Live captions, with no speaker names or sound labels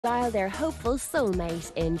Style their hopeful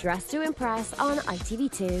soulmate in Dress to Impress on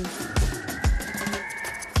ITV2.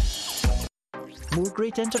 More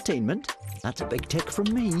great entertainment? That's a big tick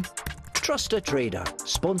from me. Trust a Trader,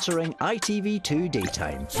 sponsoring ITV2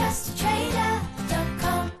 Daytime.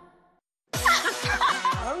 TrustATrader.com.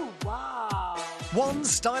 Oh, wow. One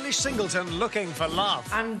stylish singleton looking for love.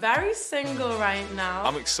 I'm very single right now.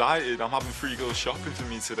 I'm excited. I'm having 3 girls shopping for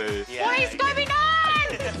me today. Yeah. What is going on?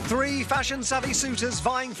 3 fashion-savvy suitors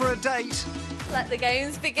vying for a date. Let the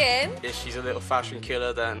games begin. If she's a little fashion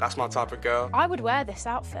killer, then that's my type of girl. I would wear this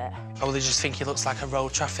outfit. Oh, they just think he looks like a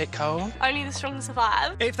road traffic cone. Only the strong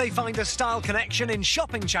survive. If they find a style connection in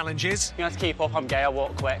shopping challenges. You have to keep up, I'm gay, I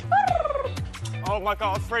walk quick. Oh my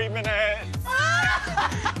God, 3 minutes.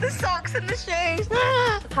 The socks and the shoes.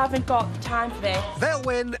 Haven't got time for this. They'll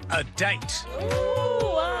win a date. Ooh,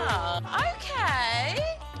 wow. Okay.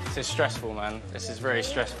 This is stressful, man. This is very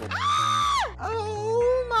stressful.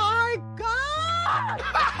 Oh my God!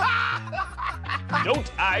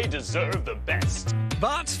 Don't I deserve the best?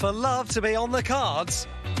 But for love to be on the cards.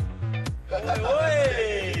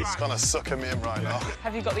 It's gonna sucker me in right now.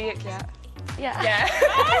 Have you got the ick yet? Yeah.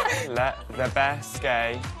 Let the best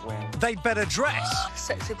gay win. They'd better dress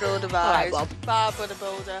Sexy builder vibes. Barbara the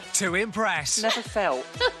builder. to impress. Never felt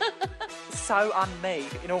so un-me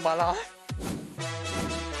in all my life.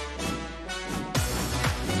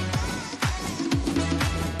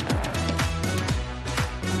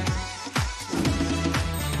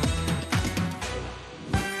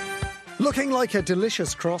 Looking like a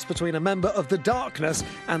delicious cross between a member of The Darkness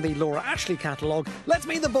and the Laura Ashley catalogue, let's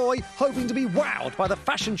meet the boy hoping to be wowed by the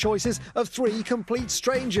fashion choices of 3 complete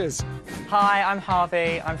strangers. Hi, I'm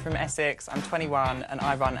Harvey. I'm from Essex. I'm 21 and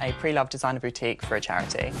I run a pre-loved designer boutique for a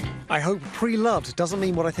charity. I hope pre-loved doesn't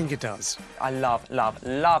mean what I think it does. I love, love,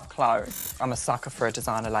 love clothes. I'm a sucker for a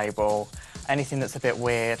designer label. Anything that's a bit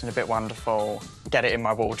weird and a bit wonderful, get it in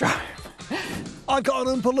my wardrobe. I've got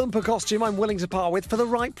an Oompa Loompa costume I'm willing to part with for the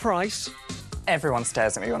right price. Everyone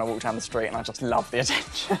stares at me when I walk down the street and I just love the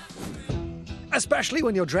attention. Especially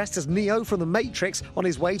when you're dressed as Neo from The Matrix on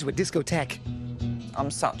his way to a discotheque.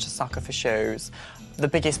 I'm such a sucker for shoes. The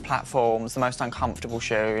biggest platforms, the most uncomfortable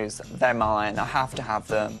shoes, they're mine. I have to have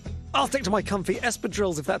them. I'll stick to my comfy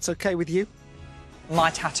espadrilles if that's okay with you.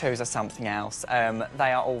 My tattoos are something else.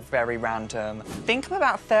 They are all very random. I think I'm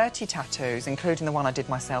about 30 tattoos, including the one I did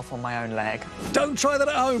myself on my own leg. Don't try that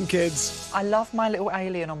at home, kids. I love my little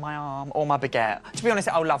alien on my arm, or my baguette. To be honest,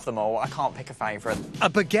 I'll love them all. I can't pick a favourite. A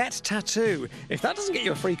baguette tattoo. If that doesn't get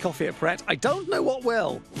you a free coffee at Pret, I don't know what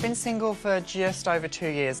will. Been single for just over 2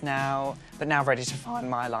 years now, but now ready to find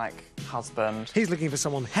my, husband. He's looking for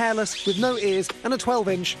someone hairless, with no ears, and a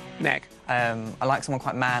 12-inch neck. I like someone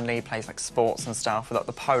quite manly, plays sports and stuff,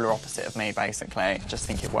 the polar opposite of me, basically. Just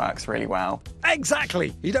think it works really well.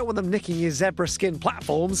 Exactly! You don't want them nicking your zebra skin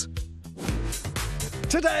platforms.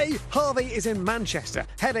 Today, Harvey is in Manchester,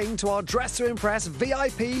 heading to our Dress to Impress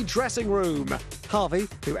VIP dressing room. Harvey,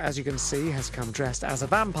 who, as you can see, has come dressed as a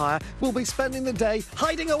vampire, will be spending the day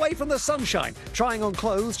hiding away from the sunshine, trying on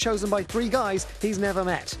clothes chosen by 3 guys he's never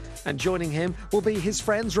met. And joining him will be his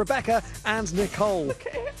friends Rebecca and Nicole. Look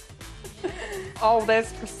at it. Oh,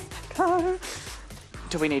 there's Prosecco.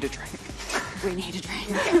 Do we need a drink? We need a drink.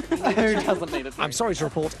 Who doesn't need a drink? I'm sorry to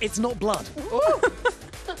report, it's not blood.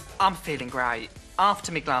 I'm feeling great.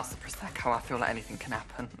 After me glass of Prosecco, I feel like anything can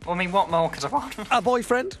happen. I mean, what more could I want? A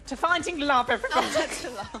boyfriend? To finding love, everybody.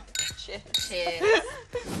 Cheers.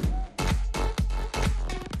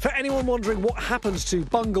 For anyone wondering what happens to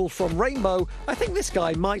Bungle from Rainbow, I think this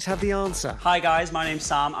guy might have the answer. Hi guys, my name's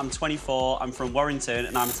Sam, I'm 24, I'm from Warrington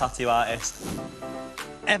and I'm a tattoo artist.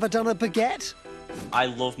 Ever done a baguette? I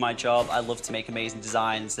love my job, I love to make amazing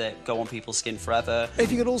designs that go on people's skin forever.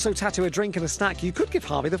 If you could also tattoo a drink and a snack, you could give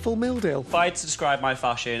Harvey the full meal deal. If I had to describe my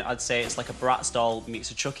fashion, I'd say it's like a Bratz doll meets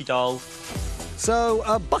a Chucky doll. So,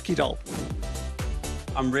 a Bucky doll.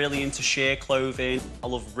 I'm really into sheer clothing, I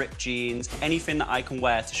love ripped jeans, anything that I can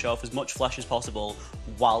wear to show off as much flesh as possible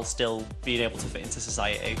while still being able to fit into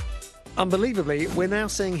society. Unbelievably, we're now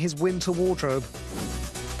seeing his winter wardrobe.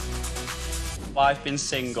 I've been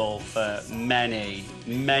single for many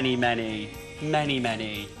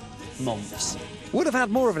months. Would have had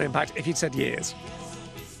more of an impact if you'd said years.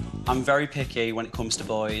 I'm very picky when it comes to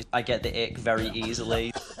boys. I get the ick very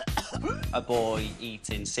easily. A boy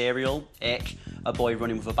eating cereal, ick. A boy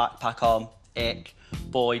running with a backpack on, ick.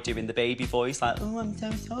 Boy doing the baby voice like, oh, I'm so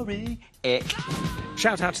sorry, ick.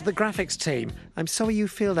 Shout out to the graphics team. I'm sorry you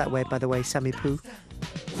feel that way, by the way, Sammy Poo.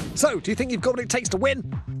 So, do you think you've got what it takes to win?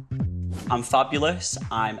 I'm fabulous,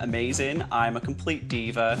 I'm amazing, I'm a complete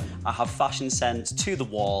diva, I have fashion sense to the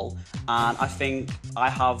wall, and I think I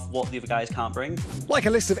have what the other guys can't bring. Like a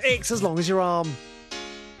list of icks as long as your arm.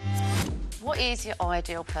 What is your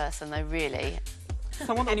ideal person, though, really?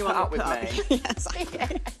 Someone that put up with me. Yes.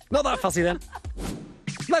 Not that fussy then.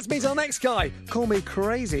 Let's meet our next guy. Call me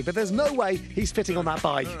crazy, but there's no way he's fitting on that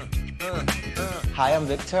bike. Hi, I'm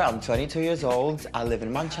Victor. I'm 22 years old. I live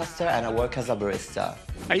in Manchester and I work as a barista.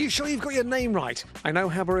 Are you sure you've got your name right? I know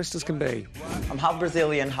how baristas can be. I'm half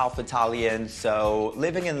Brazilian, half Italian, so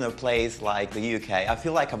living in a place like the UK, I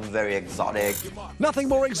feel like I'm very exotic. Nothing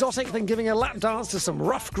more exotic than giving a lap dance to some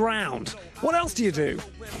rough ground. What else do you do?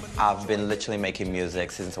 I've been literally making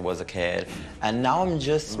music since I was a kid, and now I'm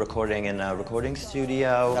just recording in a recording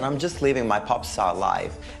studio, and I'm just living my pop star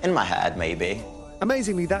life, in my head maybe.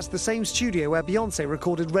 Amazingly, that's the same studio where Beyoncé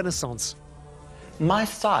recorded Renaissance. My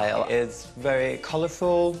style is very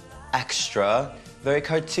colourful, extra, very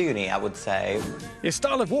cartoony, I would say. Your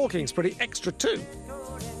style of walking is pretty extra too.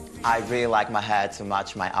 I really like my hair to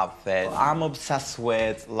match my outfit. I'm obsessed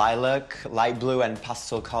with lilac, light blue and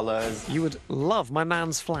pastel colours. You would love my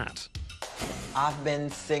nan's flat. I've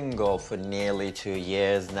been single for nearly 2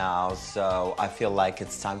 years now, so I feel like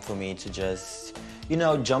it's time for me to just, you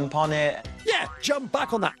know, jump on it. Yeah, jump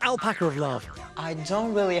back on that alpaca of love. I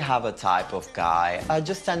don't really have a type of guy. I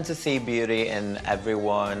just tend to see beauty in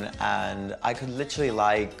everyone, and I could literally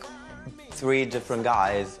like 3 different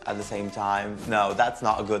guys at the same time. No, that's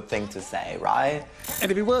not a good thing to say, right?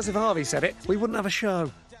 It'd be worse if Harvey said it. We wouldn't have a show.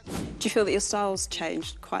 Do you feel that your style's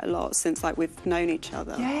changed quite a lot since, like, we've known each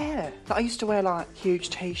other? Yeah. Like, I used to wear, like, huge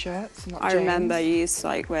T-shirts and, like, I jeans. remember you used to,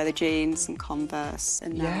 like, wear the jeans and Converse,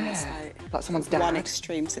 and now it's, like someone's dad. one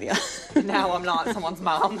extreme to the other. Now I'm like someone's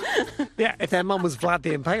mum. Yeah, if their mum was Vlad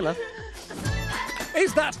the Impaler.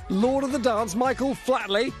 Is that Lord of the Dance Michael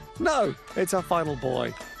Flatley? No, it's our final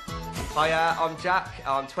boy. Hiya, I'm Jack,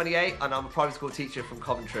 I'm 28 and I'm a primary school teacher from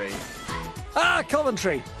Coventry. Ah,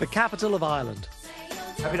 Coventry, the capital of Ireland.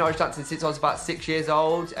 I've been Irish dancing since I was about 6 years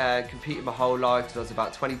old, competed my whole life till I was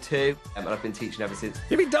about 22, and I've been teaching ever since.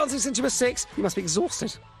 You've been dancing since you were 6, you must be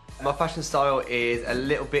exhausted. My fashion style is a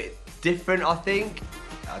little bit different, I think.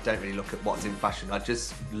 I don't really look at what's in fashion, I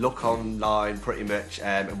just look online pretty much,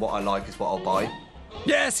 and what I like is what I'll buy.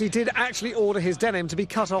 Yes, he did actually order his denim to be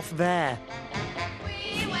cut off there.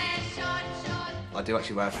 I do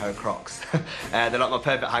actually wear a pair of Crocs. They're like my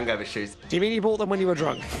perfect hangover shoes. Do you mean you bought them when you were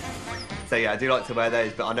drunk? So yeah, I do like to wear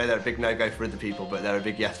those, but I know they're a big no-go for other people, but they're a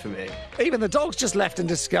big yes for me. Even the dog's just left in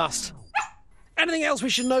disgust. Anything else we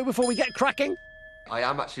should know before we get cracking? I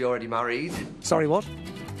am actually already married. Sorry, what?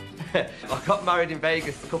 I got married in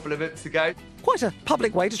Vegas a couple of months ago. Quite a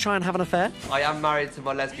public way to try and have an affair. I am married to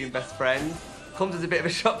my lesbian best friend. Comes as a bit of a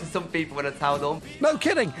shock to some people when I tell them. No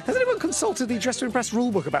kidding. Has anyone consulted the Dress to Impress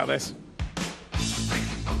rulebook about this?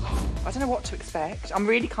 I don't know what to expect. I'm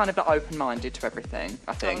really kind of like, open-minded to everything,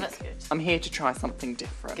 I think. Oh, that's good. I'm here to try something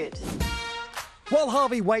different. Good. While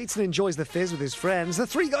Harvey waits and enjoys the fizz with his friends, the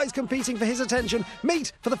 3 guys competing for his attention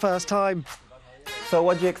meet for the first time. So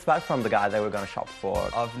what do you expect from the guy that we're going to shop for?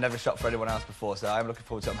 I've never shopped for anyone else before, so I'm looking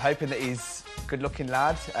forward to it. I'm hoping that he's a good-looking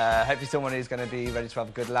lad. Hopefully someone who's going to be ready to have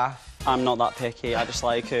a good laugh. I'm not that picky. I just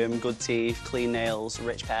like good teeth, clean nails,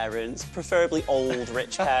 rich parents, preferably old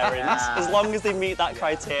rich parents. As long as they meet that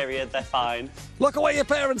criteria, they're fine. Look away your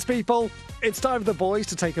parents, people. It's time for the boys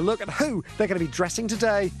to take a look at who they're going to be dressing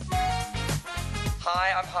today.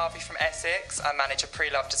 Hi, I'm Harvey from Essex. I manage a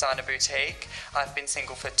pre-loved designer boutique. I've been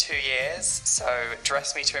single for 2 years, so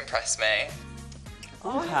dress me to impress me.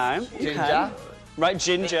 Okay. Ginger. Right,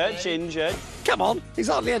 ginger. Come on, he's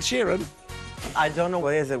hardly Ed Sheeran. I don't know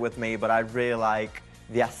what is it with me, but I really like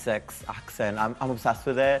the Essex accent. I'm obsessed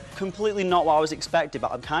with it. Completely not what I was expecting,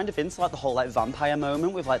 but I'm kind of into like the whole like vampire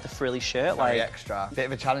moment with like the frilly shirt. Very like extra. Bit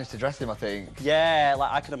of a challenge to dress him, I think. Yeah,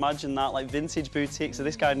 like I can imagine that, like vintage boutique, so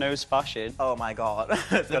this guy knows fashion. Oh my god,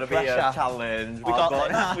 it's gonna be a challenge. We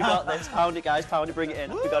got this. Pound it, guys, pound it, bring it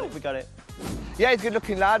in. We got it. Yeah, he's a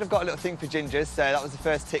good-looking lad. I've got a little thing for gingers, so that was the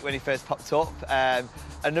first tick when he first popped up.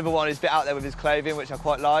 Another one is a bit out there with his clothing, which I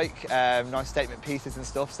quite like. Nice statement pieces and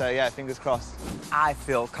stuff, so yeah, fingers crossed. I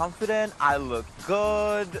feel confident, I look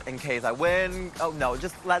good, in case I win. Oh no,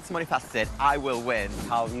 just let's manifest it, I will win.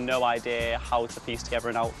 I have no idea how to piece together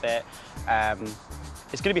an outfit.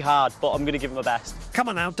 It's going to be hard, but I'm going to give it my best. Come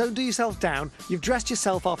on now, don't do yourself down. You've dressed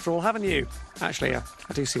yourself after all, haven't you? Actually, I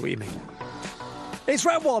do see what you mean. It's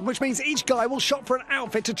round 1, which means each guy will shop for an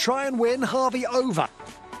outfit to try and win Harvey over.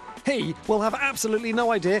 He will have absolutely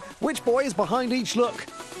no idea which boy is behind each look.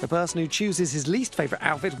 The person who chooses his least favourite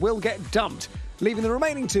outfit will get dumped, leaving the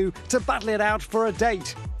remaining 2 to battle it out for a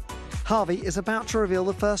date. Harvey is about to reveal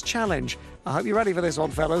the first challenge. I hope you're ready for this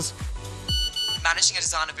one, fellas. Managing a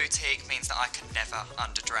designer boutique means that I can never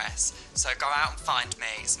underdress. So go out and find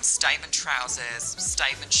me some statement trousers,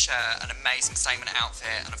 statement shirt, an amazing statement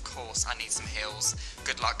outfit, and of course I need some heels.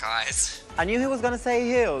 Good luck, guys. I knew he was gonna say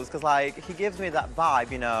heels, because like, he gives me that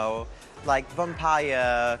vibe, you know, like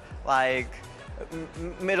vampire, like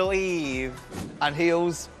Middle Eve. And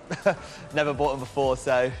heels, never bought them before,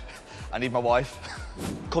 so I need my wife.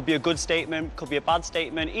 Could be a good statement, could be a bad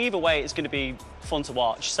statement. Either way, it's going to be fun to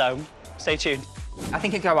watch, so stay tuned. I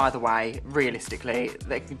think it could go either way, realistically.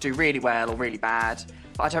 They could do really well or really bad.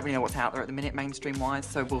 But I don't really know what's out there at the minute, mainstream-wise,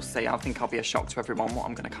 so we'll see. I think I'll be a shock to everyone what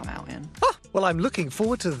I'm going to come out in. Well, I'm looking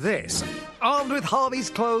forward to this. Armed with Harvey's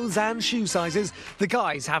clothes and shoe sizes, the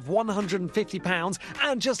guys have £150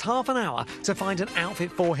 and just half an hour to find an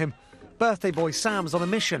outfit for him. Birthday boy Sam's on a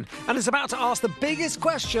mission and is about to ask the biggest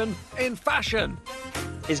question in fashion.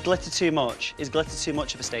 Is glitter too much? Is glitter too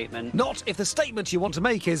much of a statement? Not if the statement you want to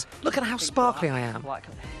make is, look at how sparkly I am.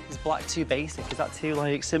 Is black too basic? Is that too,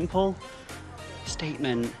 like, simple?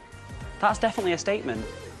 Statement. That's definitely a statement.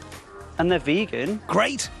 And they're vegan.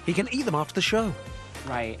 Great! He can eat them after the show.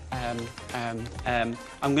 Right, I'm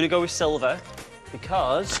gonna go with silver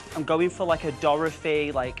because I'm going for, like, a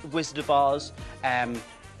Dorothy, like, Wizard of Oz,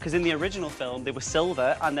 because in the original film, they were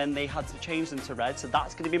silver, and then they had to change them to red, so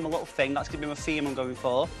that's going to be my little thing, that's going to be my theme I'm going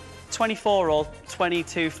for. 24 or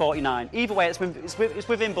 22.49. Either way, it's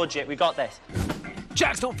within budget, we got this.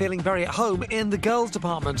 Jack's not feeling very at home in the girls'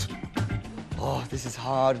 department. Oh, this is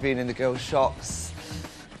hard, being in the girls' shops.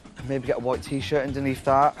 Maybe get a white T-shirt underneath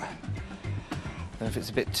that. I don't know if it's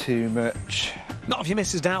a bit too much. Not if you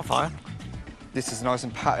Mrs. Doubtfire. This is nice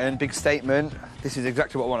and patterned, big statement. This is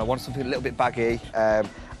exactly what I want. I want something a little bit baggy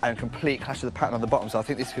and a complete clash of the pattern on the bottom, so I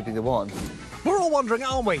think this could be the one. We're all wondering,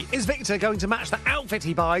 aren't we? Is Victor going to match the outfit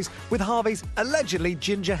he buys with Harvey's allegedly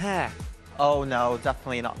ginger hair? Oh no,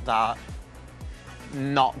 definitely not that.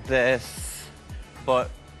 Not this. But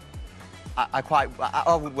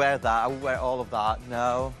I would wear that. I would wear all of that.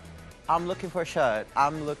 No. I'm looking for a shirt.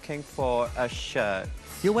 I'm looking for a shirt.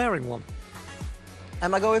 You're wearing one.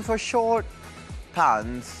 Am I going for short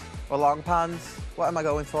pants or long pants? What am I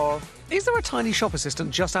going for? Is there a tiny shop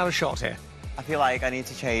assistant just out of shot here? I feel like I need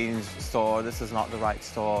to change store. This is not the right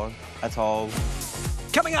store at all.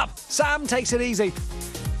 Coming up, Sam takes it easy.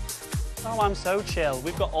 Oh, I'm so chill.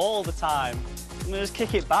 We've got all the time. I'm gonna just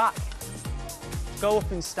kick it back. Go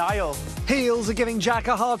up in style. Heels are giving Jack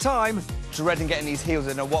a hard time. Dreading getting these heels. I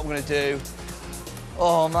don't know what I'm going to do.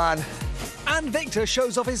 Oh, man. And Victor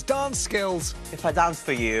shows off his dance skills. If I dance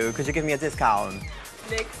for you, could you give me a discount?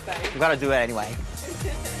 Next time. I've got to do it anyway.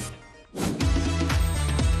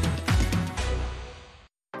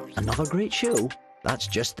 Another great show? That's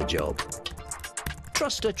just the job.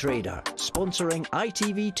 Trust a Trader, sponsoring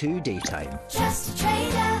ITV2 Daytime.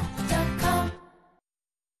 TrustATrader.com.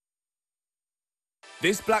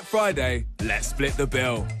 This Black Friday, let's split the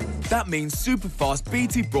bill. That means super fast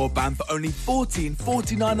BT broadband for only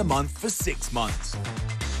 $14.49 a month for 6 months.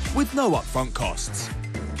 With no upfront costs.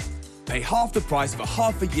 Pay half the price for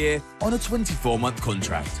half a year on a 24-month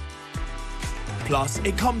contract. Plus,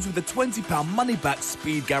 it comes with a £20 money-back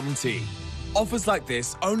speed guarantee. Offers like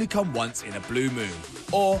this only come once in a blue moon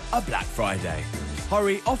or a Black Friday.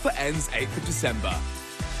 Hurry, offer ends 8th of December.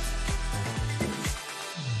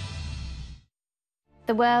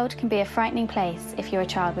 The world can be a frightening place if you're a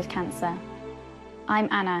child with cancer. I'm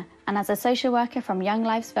Anna, and as a social worker from Young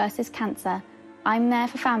Lives vs Cancer, I'm there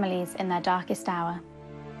for families in their darkest hour.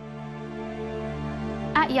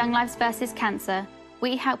 At Young Lives vs Cancer,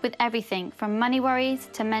 we help with everything from money worries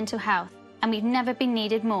to mental health, and we've never been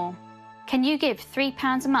needed more. Can you give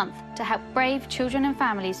 £3 a month to help brave children and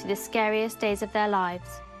families through the scariest days of their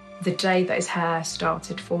lives? The day that his hair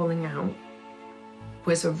started falling out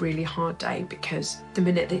was a really hard day because the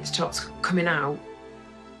minute that it starts coming out,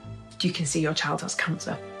 you can see your child has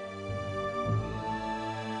cancer.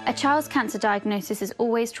 A child's cancer diagnosis is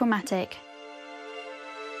always traumatic.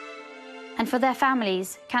 And for their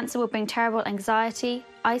families, cancer will bring terrible anxiety,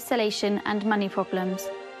 isolation, and money problems.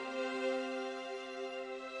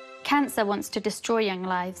 Cancer wants to destroy young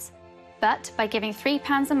lives. But by giving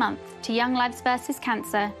 £3 a month to Young Lives vs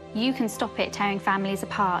Cancer, you can stop it tearing families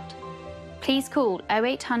apart. Please call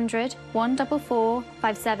 0800 144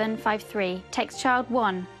 5753, text child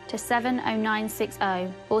 1 to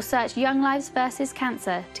 70960, or search Young Lives vs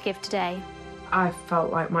Cancer to give today. I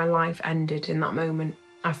felt like my life ended in that moment.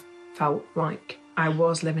 I felt like I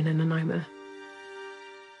was living in a nightmare.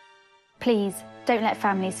 Please, don't let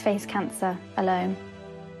families face cancer alone.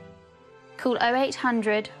 Call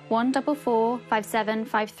 0800 144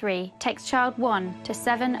 5753. Text child 1 to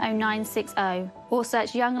 70960 or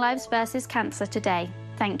search Young Lives vs Cancer today.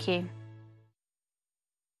 Thank you.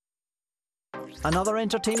 Another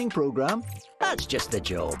entertaining programme? That's just the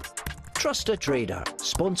job. Trust a Trader,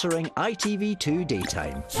 sponsoring ITV2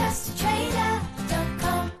 Daytime.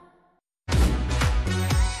 TrustATrader.com.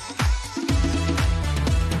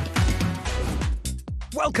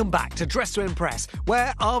 Welcome back to Dress to Impress,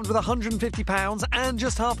 where, armed with £150 and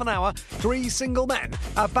just half an hour, 3 single men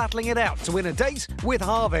are battling it out to win a date with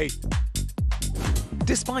Harvey.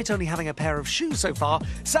 Despite only having a pair of shoes so far,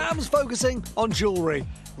 Sam's focusing on jewellery.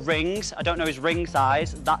 Rings. I don't know his ring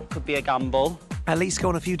size. That could be a gamble. At least go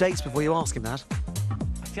on a few dates before you ask him that.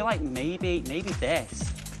 I feel like maybe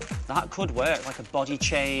this. That could work, like a body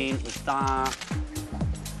chain with that.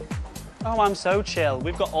 Oh, I'm so chill.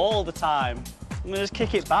 We've got all the time. I'm gonna just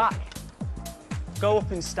kick it back. Go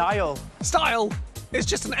up in style. Style? It's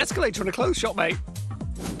just an escalator in a clothes shop, mate.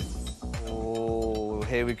 Oh,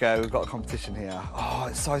 here we go. We've got a competition here. Oh,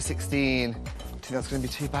 it's size 16. Do you think that's going to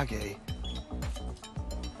be too baggy?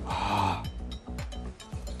 Ah,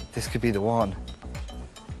 this could be the one.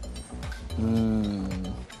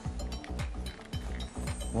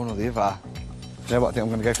 One or the other. You know what? I think I'm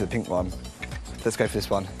going to go for the pink one. Let's go for this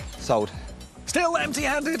one. Sold. Still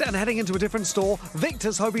empty-handed and heading into a different store,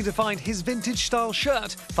 Victor's hoping to find his vintage-style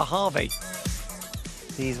shirt for Harvey.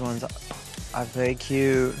 These ones are very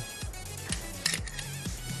cute.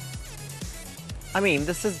 I mean,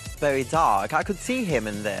 this is very dark. I could see him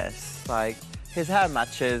in this. Like, his hair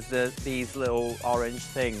matches these little orange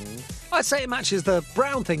things. I'd say it matches the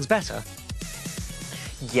brown things better.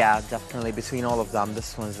 Yeah, definitely. Between all of them,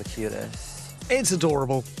 this one's the cutest. It's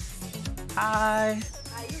adorable. Hi.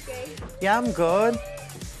 Are you okay? Yeah, I'm good.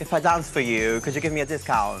 If I dance for you, could you give me a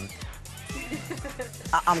discount?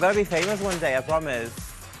 I'm gonna be famous one day, I promise.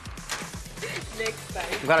 Next time.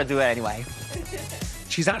 We've got to do it anyway.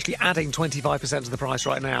 She's actually adding 25% to the price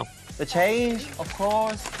right now. The change, of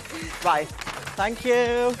course. Right. Thank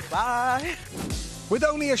you. Bye. With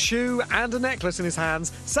only a shoe and a necklace in his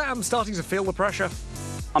hands, Sam's starting to feel the pressure.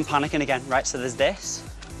 I'm panicking again. Right, so there's this.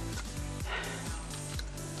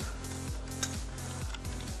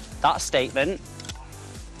 That statement.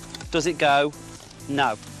 Does it go?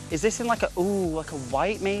 No. Is this in like a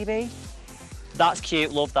white maybe? That's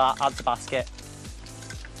cute, love that, add to basket.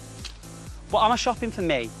 What am I shopping for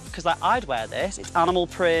me? Because like I'd wear this, it's animal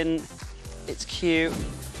print, it's cute.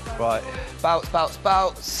 Right, bounce, bounce,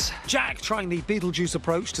 bounce. Jack trying the Beetlejuice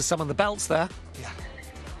approach to summon the belts there. Yeah,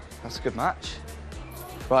 that's a good match.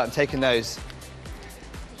 Right, I'm taking those.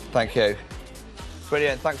 Thank you.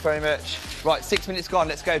 Brilliant, thanks very much. Right, 6 minutes gone,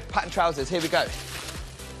 let's go. Pattern trousers, here we go.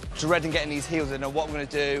 Dreading getting these heels, I don't know what I'm gonna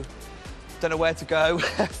do. Don't know where to go.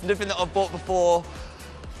 Nothing that I've bought before.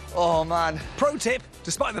 Oh, man. Pro tip,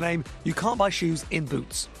 despite the name, you can't buy shoes in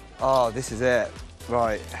boots. Oh, this is it.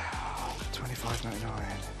 Right, $25.99.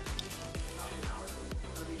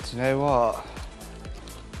 Do you know what?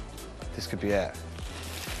 This could be it.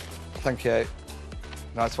 Thank you.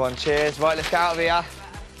 Nice one, cheers. Right, let's get out of here.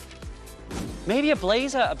 Maybe a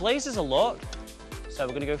blazer. A blazer's a look. So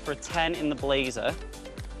we're gonna go for a 10 in the blazer.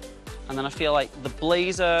 And then I feel like the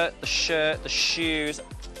blazer, the shirt, the shoes,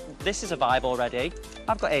 this is a vibe already.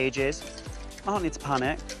 I've got ages. I don't need to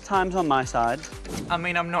panic. Time's on my side. I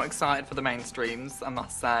mean, I'm not excited for the mainstreams, I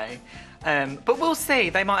must say. But we'll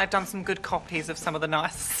see. They might have done some good copies of some of the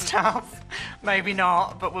nice stuff. Maybe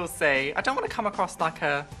not, but we'll see. I don't want to come across like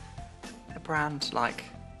a brand, like,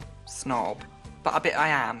 snob. But a bit I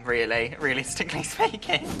am, really, realistically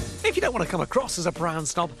speaking. If you don't want to come across as a brand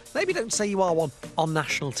snob, maybe don't say you are one on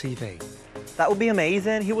national TV. That would be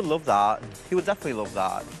amazing. He would love that. He would definitely love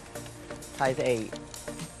that. Size 8.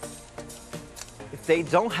 If they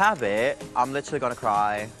don't have it, I'm literally gonna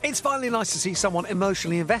cry. It's finally nice to see someone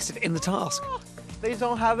emotionally invested in the task. They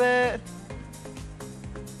don't have it.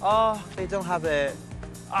 Oh, they don't have it.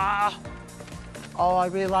 Ah. Oh, I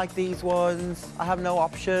really like these ones. I have no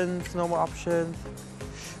options, no more options.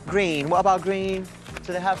 Green, what about green?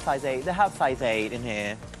 Do they have size 8? They have size 8 in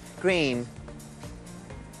here. Green.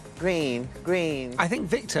 Green, green. I think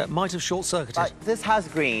Victor might have short-circuited. Like, this has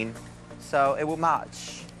green, so it will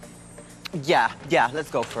match. Yeah,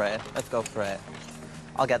 let's go for it. Let's go for it.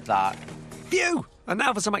 I'll get that. Phew! And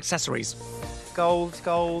now for some accessories. Gold,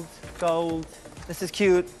 gold, gold. This is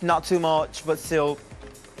cute, not too much, but still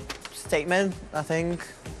statement, I think.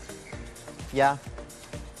 Yeah,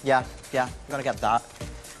 I'm gonna get that.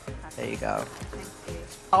 There you go.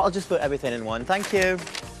 I'll just put everything in one, thank you.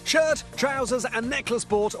 Shirt, trousers and necklace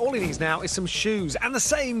bought. All he needs now is some shoes. And the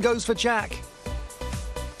same goes for Jack.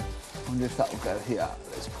 wonder if that will go here.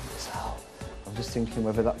 Let's pull this out. I'm just thinking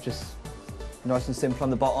whether that just nice and simple on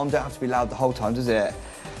the bottom. Don't have to be loud the whole time, does it?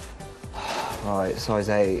 Right, size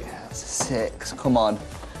 8. That's a 6. Come on.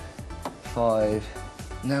 5.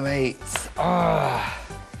 No 8. Ah.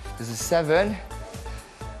 There's a 7.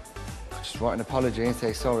 Just write an apology and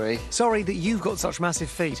say sorry. Sorry that you've got such massive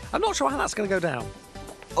feet. I'm not sure how that's going to go down.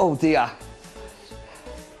 Oh dear.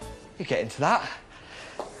 You get into that.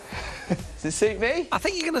 Does it suit me? I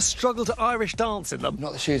think you're going to struggle to Irish dance in them.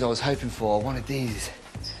 Not the shoes I was hoping for. I wanted these.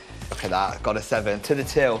 Look at that. Got a 7. To the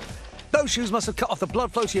till. Those shoes must have cut off the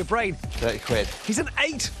blood flow to your brain. 30 quid. He's an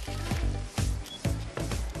 8.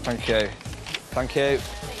 Thank you. Thank you.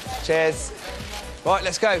 Cheers. Right,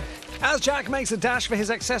 let's go. As Jack makes a dash for his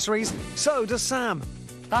accessories, so does Sam.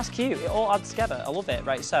 That's cute. It all adds together. I love it.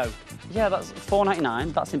 Right, so, yeah, that's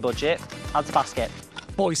 £4.99. That's in budget. Add to basket.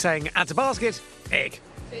 Boy saying, add to basket. Egg.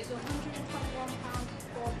 It's £121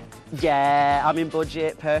 for... Yeah, I'm in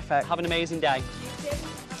budget. Perfect. Have an amazing day.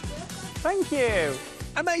 Thank you.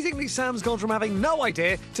 Amazingly, Sam's gone from having no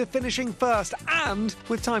idea to finishing first and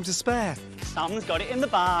with time to spare. Sam's got it in the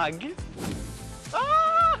bag.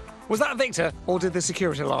 Was that Victor, or did the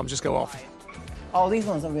security alarm just go off? Oh, these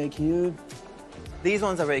ones are very cute. These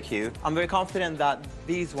ones are very cute. I'm very confident that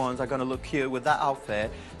these ones are gonna look cute with that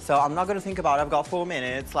outfit. So I'm not gonna think about it. I've got 4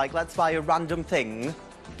 minutes. Like, let's buy a random thing.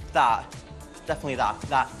 That. Definitely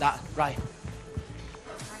that. Right.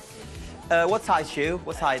 What size shoe?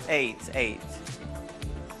 What size? 8.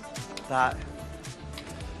 That.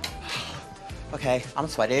 Okay, I'm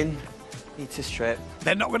sweating. Need to strip.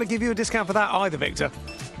 They're not going to give you a discount for that either, Victor.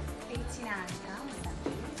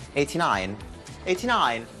 89?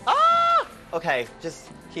 89? Ah! Okay, just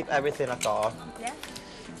keep everything I've got. Yeah?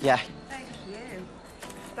 Yeah. Thank you.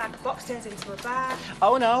 That box turns into a bag.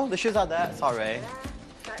 Oh no, the shoes are there. Sorry.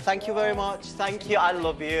 Thank you very much. Thank you. I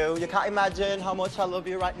love you. You can't imagine how much I love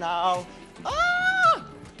you right now. Ah!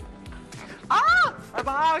 Ah! My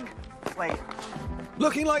bag! Wait.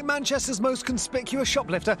 Looking like Manchester's most conspicuous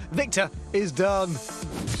shoplifter, Victor is done.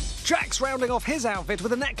 Jack's rounding off his outfit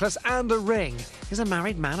with a necklace and a ring. Is a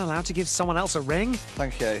married man allowed to give someone else a ring?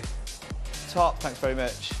 Thank you. Top, thanks very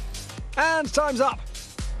much. And time's up.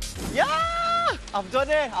 Yeah! I've done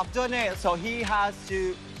it. So he has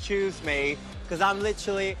to choose me because I'm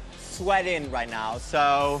literally sweating right now.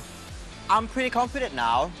 So I'm pretty confident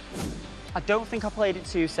now. I don't think I played it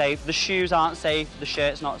too safe. The shoes aren't safe. The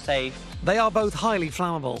shirt's not safe. They are both highly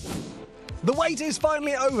flammable. The wait is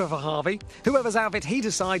finally over for Harvey. Whoever's outfit he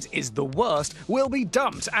decides is the worst will be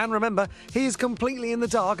dumped. And remember, he is completely in the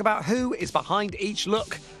dark about who is behind each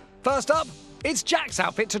look. First up, it's Jack's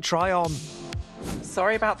outfit to try on.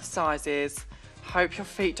 Sorry about the sizes. Hope your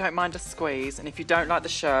feet don't mind a squeeze. And if you don't like the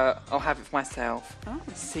shirt, I'll have it for myself.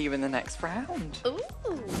 See you in the next round. Ooh.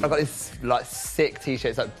 I've got this like sick t-shirt.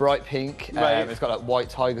 It's like bright pink. Right. It's got like white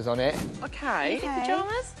tigers on it. Okay.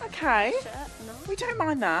 Pyjamas? Okay. Shirt, no. We don't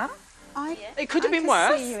mind that. It could have I been could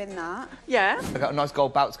worse. see you in that. Yeah. I got a nice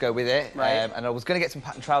gold belt to go with it. Right. And I was going to get some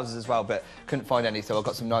patterned trousers as well, but couldn't find any. So I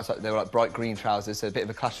got some nice, like, they were like bright green trousers, so a bit of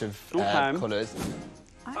a clash of colours.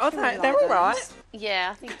 They're all right. Yeah,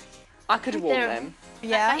 I think I could have worn them.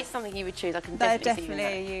 Yeah. that is something you would choose. I can They're definitely see you in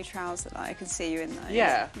definitely a you trouser. Like, I could see you in those.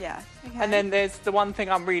 Yeah. Yeah. Okay. And then there's the one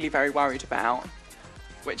thing I'm really very worried about,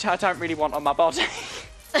 which I don't really want on my body.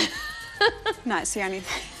 No, it's the only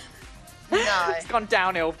thing. No. It's gone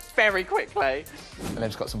downhill very quickly. And then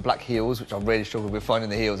it's got some black heels, which I really struggled with finding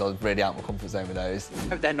the heels. I was really out of my comfort zone with those.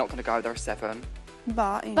 Oh, they're not going to go. They're a 7.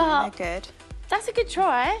 But, you know, they're good. That's a good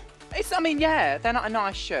try. I mean, yeah, they're not a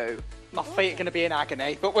nice shoe. My feet are going to be in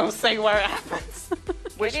agony, but we'll see where it happens.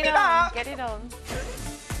 Wish me luck. Get it on.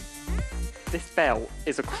 This belt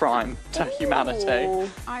is a crime to humanity.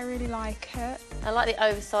 I really like it. I like the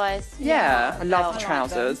oversized. Yeah, I love the like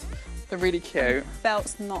trousers. They're really cute.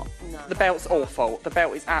 Belt's not. No. The belt's awful. The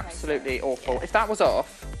belt is absolutely awful. If that was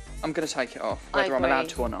off, I'm going to take it off, whether I'm allowed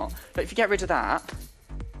to or not. But if you get rid of that,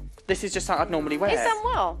 this is just something I'd normally wear. It's done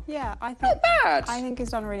well. Yeah, I think. Not bad. I think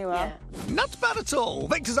it's done really well. Yeah. Not bad at all.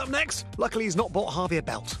 Victor's up next. Luckily, he's not bought Harvey a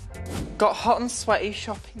belt. Got hot and sweaty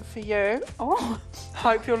shopping for you. Oh.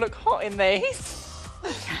 Hope you'll look hot in these.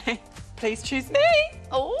 Okay. Please choose me.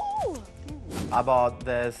 Oh. I bought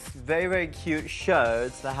this very, very cute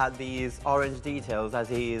shirt that had these orange details as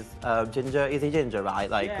he's ginger. Is he ginger, right?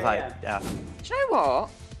 Yeah. Do you know what?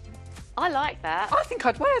 I like that. I think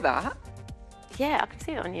I'd wear that. Yeah, I can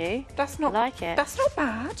see it on you. That's not. I like it. That's not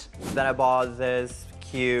bad. Then I bought this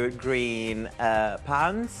cute green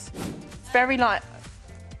pants. Very like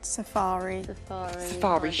Safari. Safari.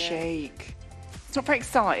 safari chic. It's not very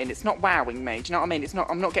exciting. It's not wowing me. Do you know what I mean? It's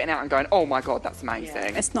not. I'm not getting out and going, oh my God, that's amazing.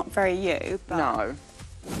 Yeah. It's not very you, but... No.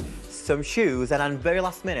 Some shoes, and then very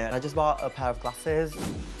last minute, I just bought a pair of glasses.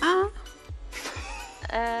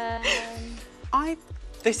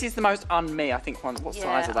 This is the most un-me, I think, one. What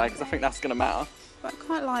size are they? Because I think that's going to matter. But I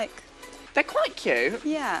quite like... They're quite cute.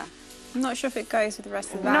 Yeah. I'm not sure if it goes with the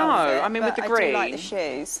rest of the No, outfit, I mean, with the I green. do like the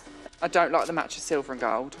shoes. I don't like the match of silver and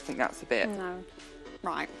gold. I think that's a bit... No.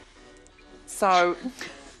 Right. So,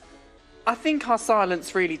 I think our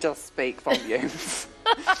silence really does speak volumes.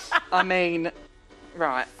 I mean,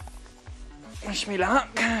 right. Wish me luck.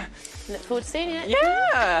 Look forward to seeing it.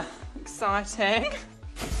 Yeah! Exciting.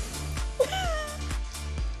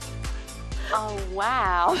 Oh,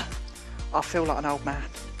 wow. I feel like an old man.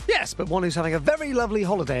 Yes, but one who's having a very lovely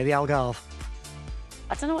holiday at the Algarve.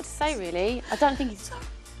 I don't know what to say, really. I don't think it's...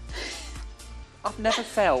 I've never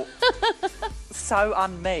felt so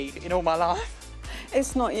un-me in all my life.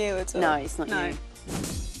 It's not you at all. No, it's not you.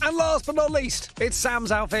 And last but not least, it's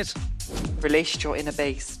Sam's outfit. Released your inner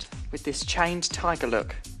beast with this chained tiger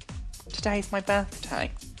look. Today's my birthday.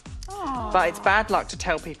 Aww. But it's bad luck to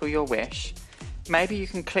tell people your wish. Maybe you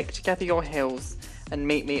can click together your heels and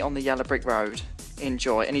meet me on the yellow brick road.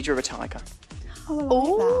 Enjoy. And he drew a tiger. Oh, I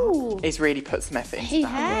like that. He's really put some effort into He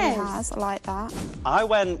that. has. I like that. I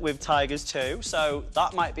went with tigers too, so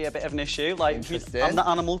that might be a bit of an issue. Like, I'm the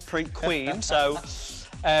animal print queen, so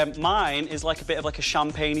mine is like a bit of like a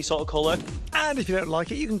champagne-y sort of colour. And if you don't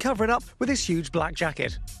like it, you can cover it up with this huge black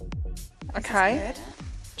jacket. Okay.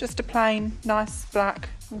 Just a plain, nice black,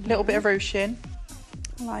 little bit of ruching.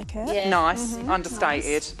 I like it. Yeah. Nice,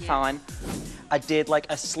 understated, Nice. fine. I did like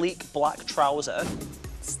a sleek black trouser.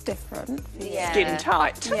 It's different. Yeah. Skin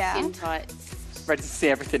tight. Yeah. Skin tight. Ready to see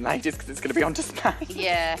everything, ladies, because it's going to be on display.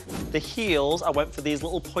 Yeah. The heels, I went for these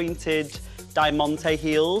little pointed diamante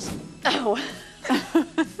heels. Oh.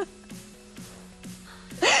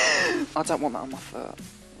 I don't want that on my foot.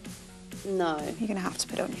 No. You're going to have to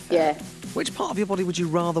put it on your foot. Yeah. Which part of your body would you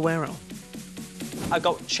rather wear on? I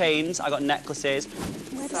got chains, I got necklaces.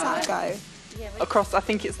 Where does that go? Across, I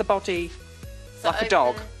think it's the body, like a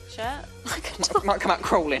dog. Shirt? Like a dog. Might come out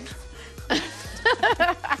crawling. Bit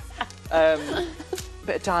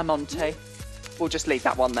of diamante. We'll just leave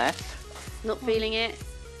that one there. Not feeling it?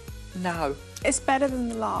 No. It's better than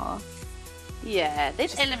the last. Yeah,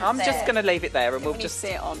 there's elements I'm there. just going to leave it there and we'll When just... you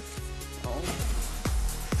see it on.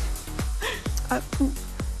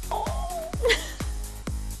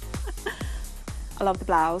 I love the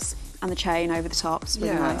blouse and the chain over the top. It's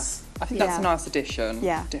really nice. I think that's a nice addition.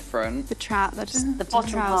 Yeah. Different. The the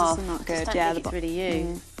bottom trousers half. are not I good. just don't Yeah, think it's really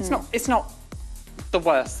you. It's not the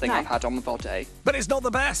worst thing No. I've had on my body. But it's not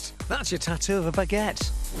the best. That's your tattoo of a baguette.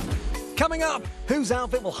 Coming up, whose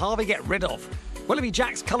outfit will Harvey get rid of? Will it be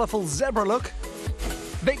Jack's colourful zebra look?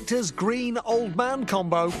 Victor's green old man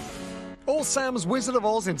combo? Or Sam's Wizard of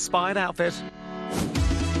Oz inspired outfit?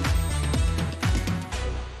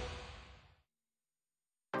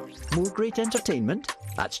 More great entertainment?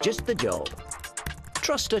 That's just the job.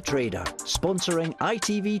 Trust a Trader, sponsoring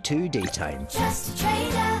ITV2 Daytime.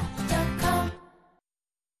 TrustATrader.com.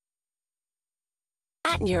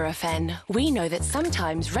 At Nurofen, we know that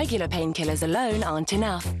sometimes regular painkillers alone aren't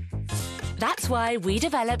enough. That's why we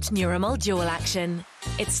developed Nuromol Dual Action.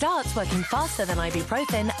 It starts working faster than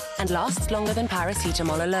ibuprofen and lasts longer than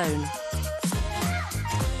paracetamol alone.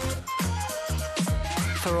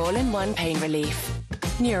 For all-in-one pain relief.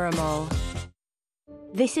 Nuromol.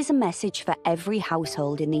 This is a message for every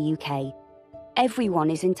household in the UK.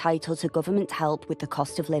 Everyone is entitled to government help with the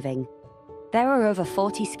cost of living. There are over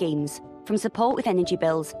 40 schemes, from support with energy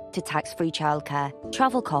bills to tax-free childcare,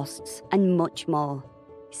 travel costs, and much more.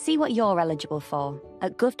 See what you're eligible for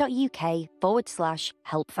at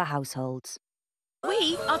gov.uk/help for households.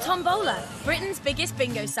 We are Tombola, Britain's biggest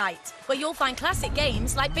bingo site, where you'll find classic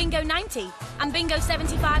games like Bingo 90 and Bingo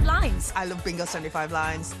 75 lines. I love Bingo 75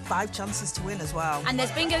 lines. 5 chances to win as well. And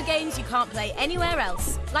there's bingo games you can't play anywhere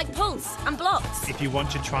else, like Pulse and Blocks. If you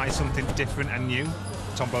want to try something different and new,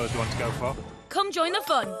 Tombola's the one to go for. Come join the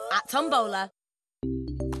fun at Tombola.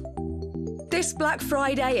 This Black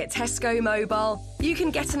Friday at Tesco Mobile, you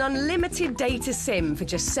can get an unlimited data SIM for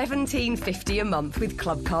just $17.50 a month with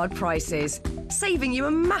club card prices, saving you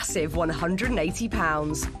a massive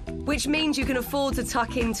 £180, which means you can afford to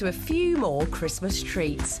tuck into a few more Christmas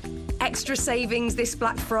treats. Extra savings this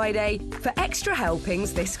Black Friday for extra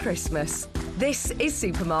helpings this Christmas. This is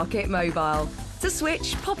Supermarket Mobile. To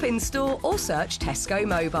switch, pop in store or search Tesco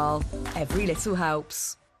Mobile. Every little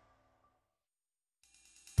helps.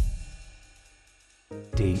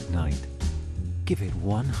 Date night. Give it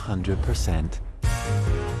 100%.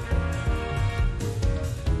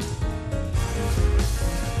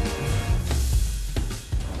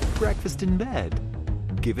 breakfast in bed?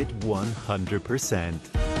 Give it 100%.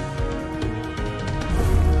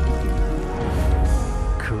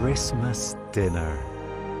 Christmas dinner.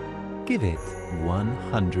 Give it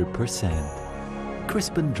 100%.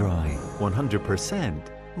 Crisp and dry, 100%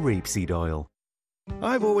 rapeseed oil.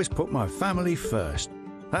 I've always put my family first.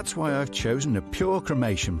 That's why I've chosen a pure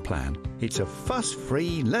cremation plan. It's a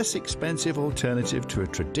fuss-free, less expensive alternative to a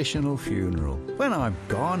traditional funeral. When I'm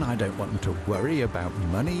gone, I don't want them to worry about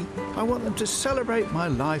money. I want them to celebrate my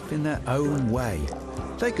life in their own way.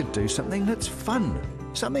 They could do something that's fun,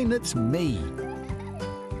 something that's me.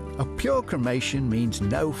 A pure cremation means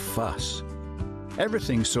no fuss.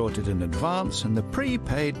 Everything's sorted in advance, and the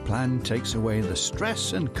prepaid plan takes away the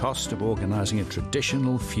stress and cost of organising a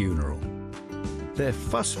traditional funeral. Their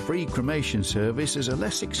fuss-free cremation service is a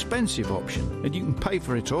less expensive option, and you can pay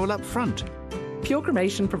for it all up front. Pure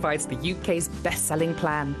Cremation provides the UK's best-selling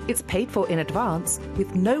plan. It's paid for in advance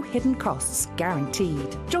with no hidden costs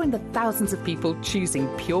guaranteed. Join the thousands of people choosing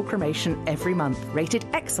Pure Cremation every month. Rated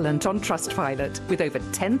excellent on Trustpilot with over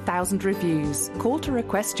 10,000 reviews. Call to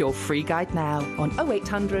request your free guide now on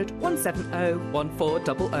 0800 170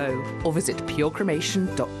 1400 or visit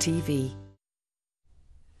purecremation.tv.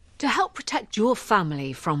 To help protect your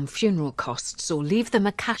family from funeral costs or leave them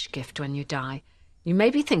a cash gift when you die, you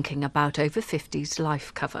may be thinking about over 50s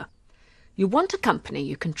life cover. You want a company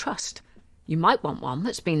you can trust. You might want one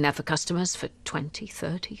that's been there for customers for 20,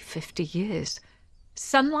 30, 50 years.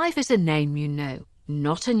 Sun Life is a name you know,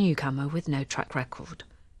 not a newcomer with no track record.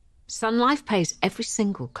 Sun Life pays every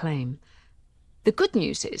single claim. The good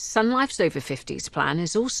news is Sun Life's over 50s plan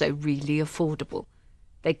is also really affordable.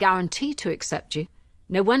 They guarantee to accept you.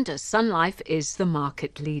 No wonder Sun Life is the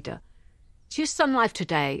market leader. Choose Sun Life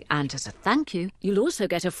today, and as a thank you, you'll also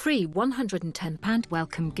get a free £110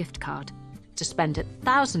 welcome gift card to spend at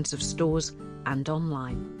thousands of stores and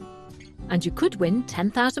online. And you could win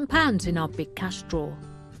 £10,000 in our big cash draw.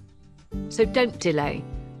 So don't delay.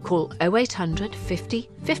 Call 0800 50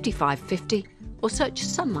 55 50 or search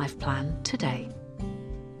Sun Life Plan today.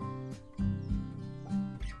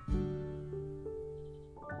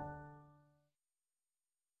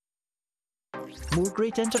 More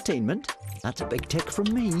great entertainment? That's a big tick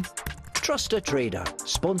from me. Trust a Trader,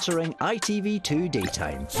 sponsoring ITV2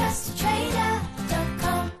 Daytime.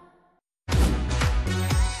 TrustATrader.com.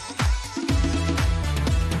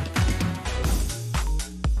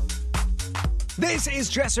 This is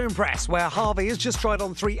Dresser Impress, where Harvey has just tried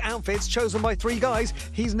on 3 outfits chosen by 3 guys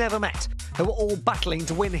he's never met, who are all battling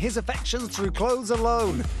to win his affections through clothes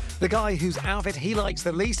alone. The guy whose outfit he likes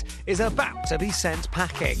the least is about to be sent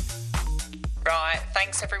packing. Right,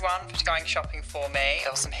 thanks everyone for going shopping for me.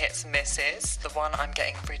 There were some hits and misses. The one I'm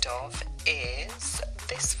getting rid of is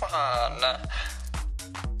this one.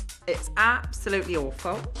 It's absolutely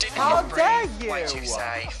awful. How dare you? Way too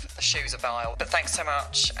safe. The shoes are vile. But thanks so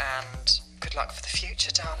much and good luck for the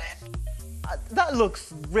future, darling. That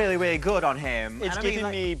looks really, really good on him. It's and giving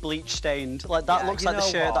me bleach stained. Like, that looks like the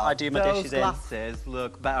shirt that I do my dishes in. Those glasses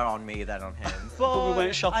look better on me than on him. But we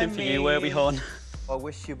weren't shopping for you, were we, hon? I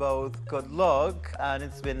wish you both good luck, and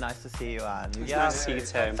it's been nice to see you, Anne. It's nice to see you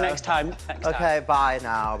too. Next time. Okay, bye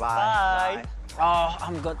now. Bye. Oh,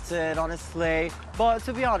 I'm gutted, honestly. But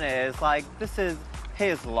to be honest, like, this is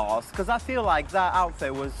his loss, because I feel like that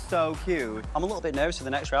outfit was so cute. I'm a little bit nervous for the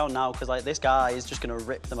next round now, because, like, this guy is just going to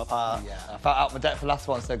rip them apart. Yeah, I felt out my depth for last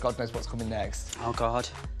one, so God knows what's coming next. Oh, God.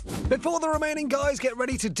 Before the remaining guys get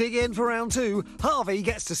ready to dig in for round 2, Harvey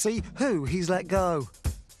gets to see who he's let go.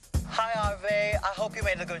 Hi, Harvey. I hope you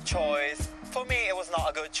made a good choice. For me, it was not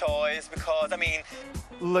a good choice because, I mean,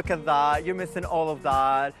 look at that. You're missing all of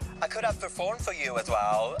that. I could have performed for you as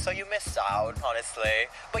well, so you missed out, honestly.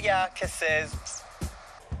 But yeah, kisses.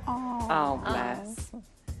 Oh, bless.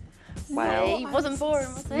 Well, he wasn't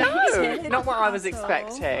boring, was he? No, not what I was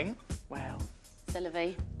expecting. Well,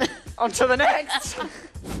 Sylvie. on to the next.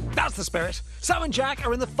 That's the spirit. Sam and Jack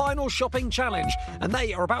are in the final shopping challenge, and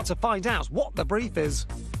they are about to find out what the brief is.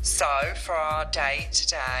 So, for our date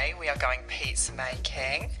today, we are going pizza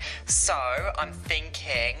making. So, I'm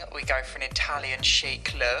thinking we go for an Italian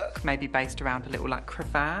chic look. Maybe based around a little, like,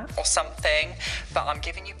 cravat. Or something. But I'm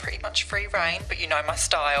giving you pretty much free rein, but you know my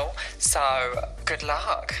style. So, good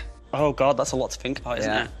luck. Oh, God, that's a lot to think about,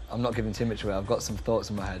 isn't it? I'm not giving too much away. I've got some thoughts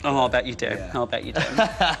in my head. Oh, I bet you do. Yeah. I bet you do.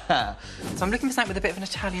 So I'm looking for something with a bit of an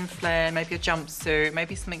Italian flair, maybe a jumpsuit,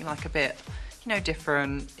 maybe something like a bit, you know,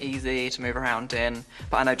 different, easy to move around in.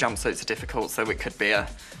 But I know jumpsuits are difficult, so it could be a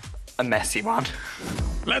messy one.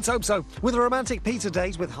 Let's hope so. With a romantic pizza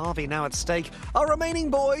date with Harvey now at stake, our remaining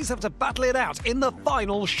boys have to battle it out in the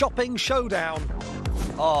final shopping showdown.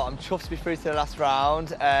 Oh, I'm chuffed to be through to the last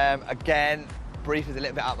round. Again, brief is a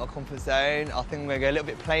little bit out of my comfort zone. I think we're going to go a little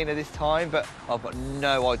bit plainer this time, but I've got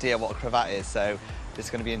no idea what a cravat is, so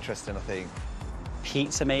it's going to be interesting, I think.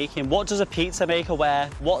 Pizza making. What does a pizza maker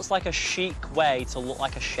wear? What's like a chic way to look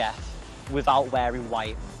like a chef without wearing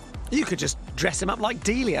white? You could just dress him up like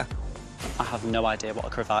Delia. I have no idea what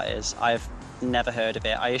a cravat is. I've never heard of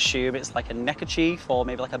it. I assume it's like a neckerchief or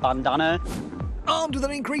maybe like a bandana. Armed with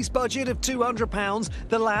an increased budget of £200,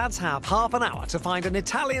 the lads have half an hour to find an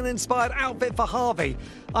Italian-inspired outfit for Harvey.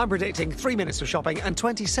 I'm predicting 3 minutes of shopping and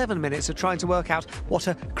 27 minutes of trying to work out what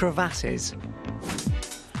a cravat is.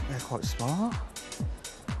 They're quite smart.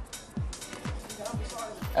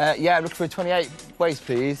 Yeah, I'm looking for a 28 waist,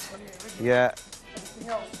 please. Yeah.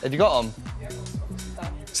 Have you got them?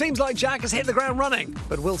 Seems like Jack has hit the ground running,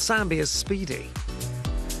 but will Sam be as speedy?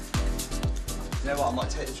 You know what, I might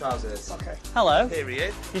take the trousers. OK. Hello. Here he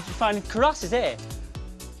is. Did you find crevasses here?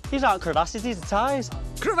 These aren't crevasses, these are ties.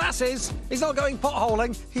 Crevasses? He's not going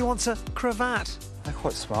potholing, he wants a cravat. They're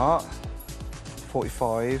quite smart.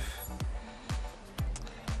 45.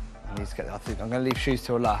 I need to get that. I think I'm going to leave shoes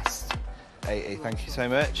till last. 80, thank you so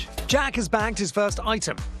much. Jack has bagged his first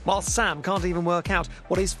item, while Sam can't even work out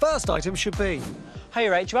what his first item should be. Hey,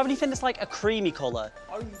 Ray, do you have anything that's like a creamy colour?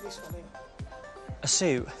 Only this one here. A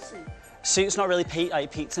suit? Suit's not really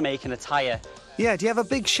like pizza making attire. Yeah, do you have a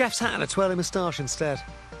big chef's hat and a twirly moustache instead?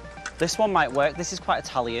 This one might work. This is quite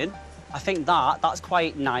Italian. I think that's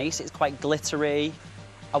quite nice. It's quite glittery.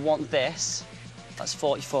 I want this. That's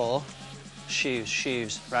 44.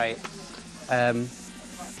 Shoes, right.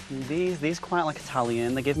 These quite like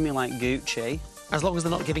Italian. They're giving me like Gucci. As long as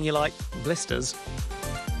they're not giving you like blisters.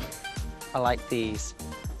 I like these.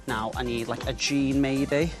 Now I need like a jean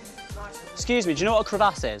maybe. Excuse me, do you know what a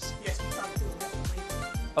crevasse is? Yes, we can do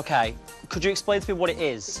it. Okay, could you explain to me what it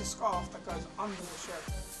is? It's a scarf that goes under the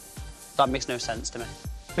shirt. That makes no sense to me.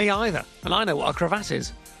 Me either, and I know what a cravat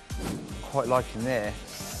is. Quite liking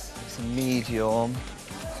this. It's a medium.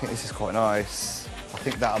 I think this is quite nice. I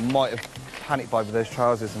think that I might have panicked by with those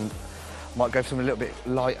trousers and might go for something a little bit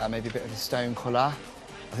lighter, maybe a bit of a stone colour.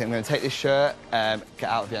 I think I'm going to take this shirt, get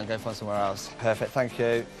out of here and go find somewhere else. Perfect, thank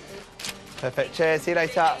you. Perfect, cheers, see you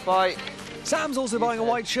later, bye. Sam's also buying a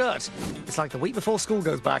white shirt. It's like the week before school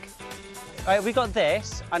goes back. All right, we got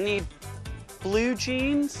this. I need blue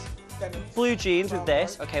jeans. Blue jeans with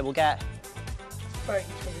this. OK, we'll get... 30,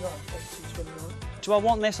 29, 32, 29. Do I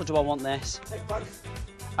want this or do I want this? Take both.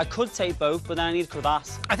 I could take both, but then I need a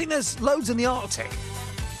crevasse. I think there's loads in the Arctic.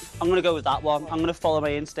 I'm going to go with that one. I'm going to follow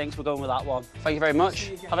my instincts. We're going with that one. Thank you very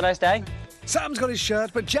much. Have a nice day. Sam's got his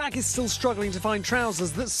shirt, but Jack is still struggling to find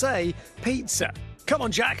trousers that say pizza. Come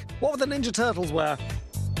on, Jack. What would the Ninja Turtles wear?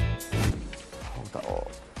 Hold that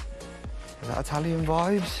up. Is that Italian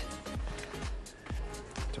vibes?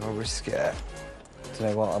 Do I risk it? Do you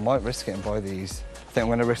know what? I might risk it and buy these. I think I'm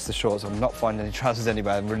going to risk the shorts. I'm not finding any trousers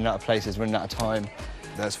anywhere. I'm running out of places, running out of time.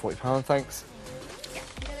 There's £40, thanks.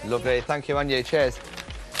 Lovely, thank you, and you. Cheers.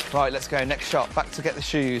 Right, let's go. Next shop. Back to get the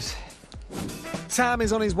shoes. Sam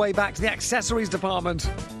is on his way back to the accessories department.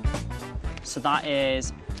 So that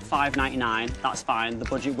is £5.99. That's fine. The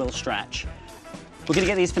budget will stretch. We're going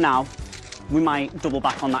to get these for now. We might double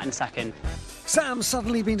back on that in a second. Sam's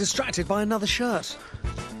suddenly been distracted by another shirt.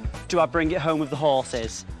 Do I bring it home with the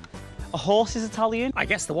horses? A horse is Italian? I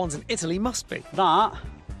guess the ones in Italy must be. That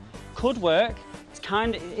could work. It's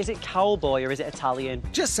kind of... Is it cowboy or is it Italian?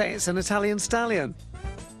 Just say it's an Italian stallion.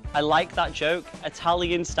 I like that joke.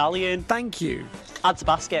 Italian stallion. Thank you. Add to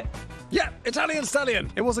basket. Yeah, Italian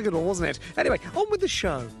stallion. It was a good one, wasn't it? Anyway, on with the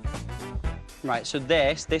show. Right, so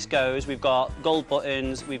this goes. We've got gold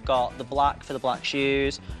buttons. We've got the black for the black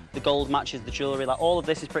shoes. The gold matches the jewellery. Like, all of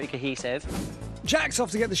this is pretty cohesive. Jack's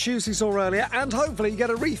off to get the shoes he saw earlier and hopefully get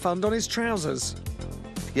a refund on his trousers.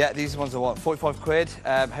 Yeah, these are the ones I want. 45 quid.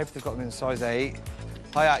 Hopefully they've got them in size 8.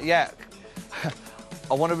 Hiya, yeah.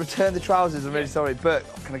 I want to return the trousers, I'm really sorry, but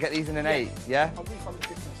can I get these in an 8, yeah? I'll refund the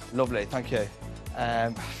difference. Lovely, thank you.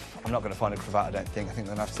 I'm not going to find a cravat, I don't think. I think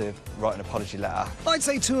I'm going to have to write an apology letter. I'd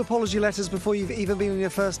say 2 apology letters before you've even been on your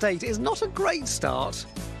first date is not a great start.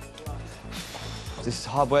 This is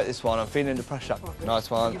hard work, this one. I'm feeling the pressure. Okay. Nice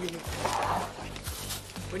one.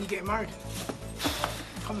 When you get married,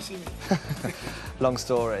 come and see me. Long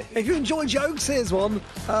story. If you enjoy jokes, here's one.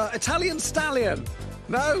 Italian stallion.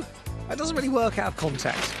 No? That doesn't really work out of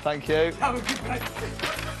context. Thank you. Have a good day.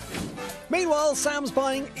 Meanwhile, Sam's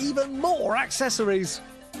buying even more accessories.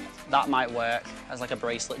 That might work as like a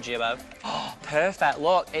bracelet duo. Oh, perfect.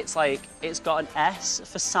 Look, it's like, it's got an S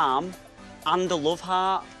for Sam and a love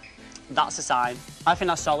heart. That's a sign. I think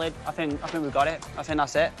that's solid. I think we've got it. I think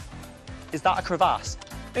that's it. Is that a crevasse?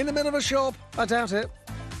 In the middle of a shop? I doubt it.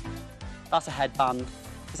 That's a headband.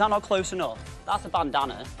 Is that not close enough? That's a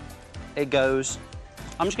bandana. It goes.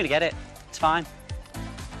 I'm just going to get it. It's fine.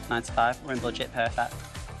 95. We're in budget. Perfect.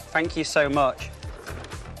 Thank you so much.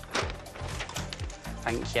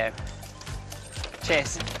 Thank you.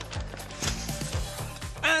 Cheers.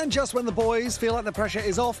 And just when the boys feel like the pressure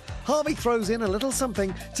is off, Harvey throws in a little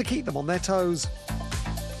something to keep them on their toes.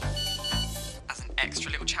 As an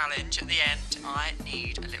extra little challenge at the end, I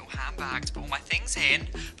need a little handbag to put all my things in,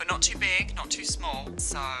 but not too big, not too small.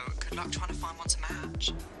 So good luck trying to find one to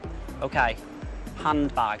match. OK.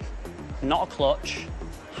 Handbag. Not a clutch.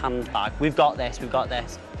 Handbag. We've got this. We've got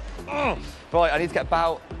this. Oh. Right, I need to get a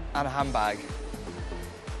belt and a handbag.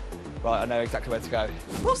 Right, I know exactly where to go.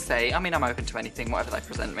 We'll see. I mean, I'm open to anything. Whatever they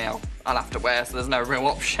present me, I'll have to wear, so there's no real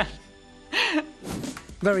option.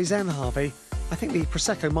 Very zen, Harvey. I think the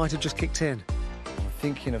Prosecco might have just kicked in. I'm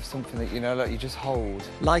thinking of something that, you know, like you just hold.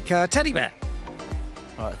 Like a teddy bear?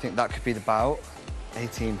 Right, I think that could be the belt.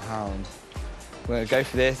 £18. We're going to go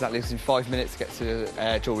for this. That leaves me 5 minutes to get to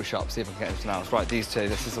the jewellery shop, see if I can get anything else. Right, these two.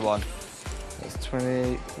 This is the one. That's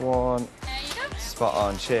 21. Spot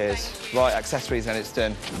on. Cheers. Right, accessories, and it's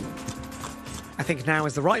done. I think now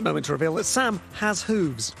is the right moment to reveal that Sam has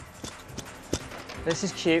hooves. This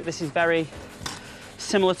is cute. This is very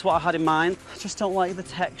similar to what I had in mind. I just don't like the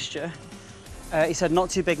texture. He said not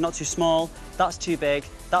too big, not too small. That's too big.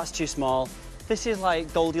 That's too small. This is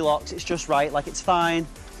like Goldilocks. It's just right. Like, it's fine.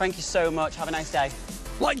 Thank you so much. Have a nice day.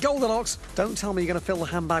 Like Goldilocks, don't tell me you're going to fill the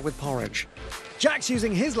handbag with porridge. Jack's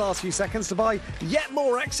using his last few seconds to buy yet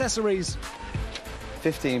more accessories.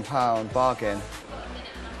 £15 bargain.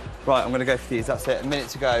 Right, I'm going to go for these. That's it. A minute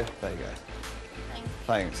to go. There you go.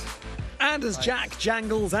 Thanks. And as Jack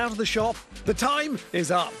jangles out of the shop, the time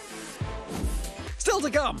is up. Still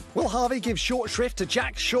to come, will Harvey give short shrift to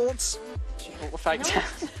Jack's shorts?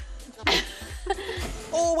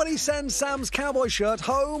 Or will he send Sam's cowboy shirt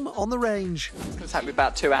home on the range? It's going to take me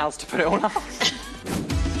about 2 hours to put it all on.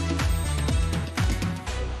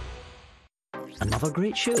 Another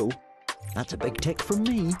great show? That's a big tick from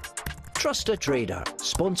me. Trust a Trader,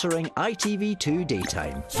 sponsoring ITV2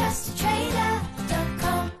 Daytime.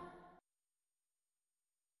 TrustATrader.com.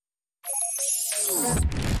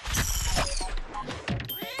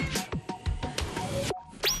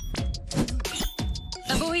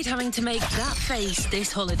 Avoid having to make that face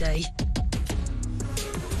this holiday.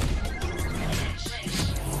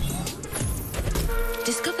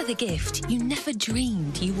 Discover the gift you never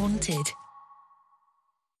dreamed you wanted.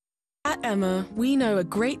 At Emma, we know a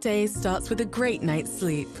great day starts with a great night's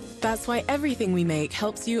sleep. That's why everything we make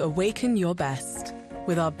helps you awaken your best.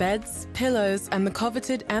 With our beds, pillows, and the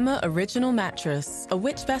coveted Emma Original Mattress, a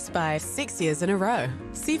Which Best Buy 6 years in a row.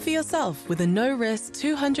 See for yourself with a no-risk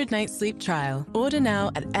 200-night sleep trial. Order now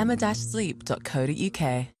at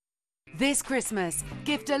emma-sleep.co.uk. This Christmas,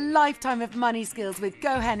 gift a lifetime of money skills with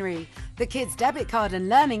GoHenry, the kids' debit card and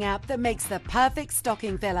learning app that makes the perfect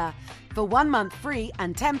stocking filler. For 1 month free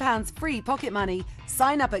and £10 free pocket money,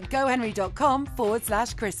 sign up at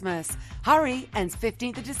gohenry.com/Christmas. Hurry, ends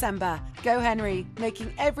 15th of December. GoHenry,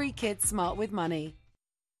 making every kid smart with money.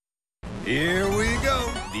 Here we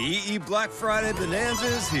go. The EE Black Friday Bonanza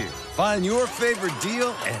is here. Find your favorite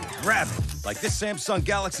deal and grab it. Like this Samsung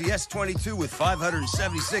Galaxy S22 with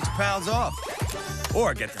 576 pounds off.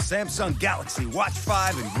 Or get the Samsung Galaxy Watch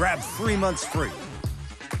 5 and grab 3 months free.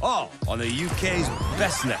 All on the UK's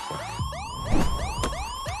best network.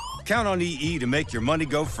 Count on EE to make your money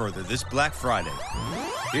go further this Black Friday.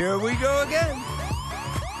 Here we go again.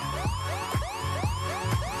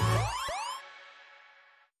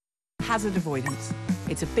 Hazard avoidance.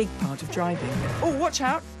 It's a big part of driving. Oh, watch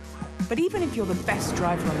out! But even if you're the best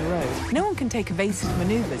driver on the road, no one can take evasive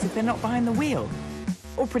manoeuvres if they're not behind the wheel.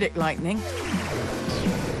 Or predict lightning.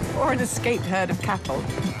 Or an escaped herd of cattle.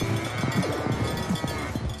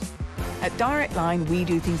 At Direct Line, we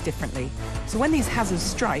do things differently. So when these hazards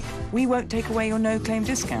strike, we won't take away your no-claim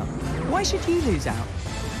discount. Why should you lose out?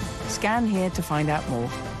 Scan here to find out more.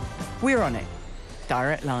 We're on it.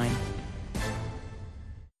 Direct Line.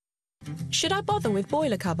 Should I bother with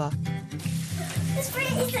boiler cover? It's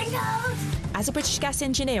freezing cold. As a British Gas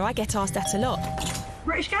engineer, I get asked that a lot.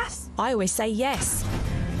 British Gas? I always say yes.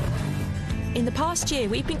 In the past year,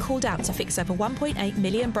 we've been called out to fix over 1.8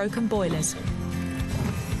 million broken boilers.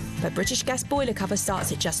 But British Gas boiler cover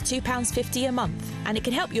starts at just £2.50 a month, and it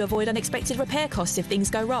can help you avoid unexpected repair costs if things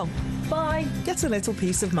go wrong. Bye. Get a little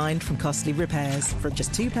peace of mind from costly repairs from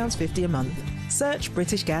just £2.50 a month. Search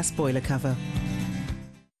British Gas boiler cover.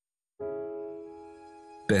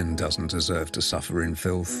 Ben doesn't deserve to suffer in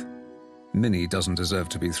filth. Minnie doesn't deserve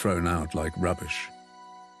to be thrown out like rubbish.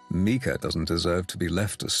 Mika doesn't deserve to be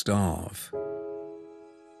left to starve.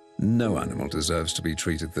 No animal deserves to be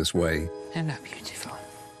treated this way. Isn't that beautiful?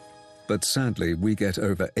 But sadly, we get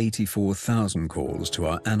over 84,000 calls to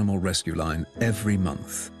our animal rescue line every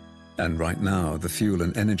month. And right now, the fuel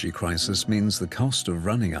and energy crisis means the cost of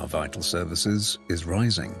running our vital services is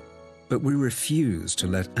rising. But we refuse to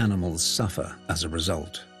let animals suffer as a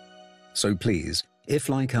result. So please, if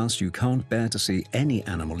like us you can't bear to see any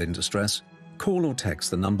animal in distress, call or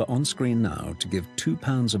text the number on screen now to give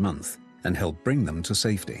 £2 a month and help bring them to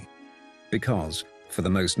safety. Because, for the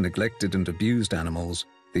most neglected and abused animals,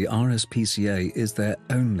 the RSPCA is their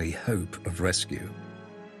only hope of rescue.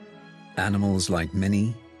 Animals like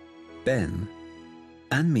Minnie, Ben,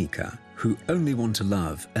 and Mika, who only want to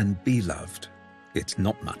love and be loved. It's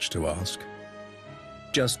not much to ask.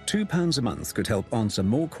 Just £2 a month could help answer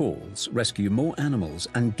more calls, rescue more animals,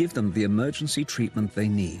 and give them the emergency treatment they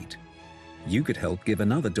need. You could help give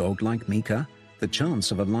another dog like Mika the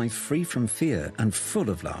chance of a life free from fear and full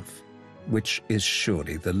of love, which is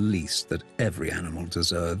surely the least that every animal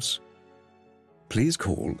deserves. Please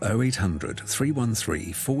call 0800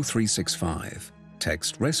 313 4365,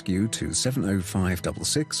 text RESCUE to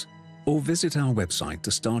 70566, or visit our website to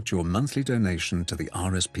start your monthly donation to the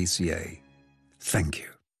RSPCA. Thank you.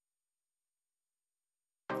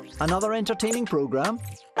 Another entertaining programme?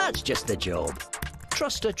 That's just the job.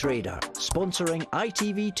 Trust a Trader, sponsoring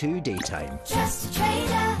ITV2 Daytime.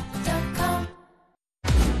 TrustATrader.com.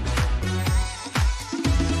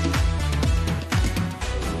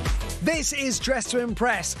 This is Dress to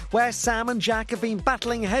Impress, where Sam and Jack have been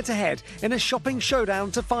battling head-to-head in a shopping showdown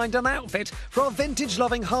to find an outfit for our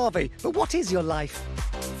vintage-loving Harvey. But what is your life?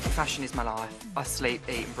 Fashion is my life. I sleep,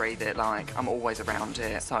 eat and breathe it. Like, I'm always around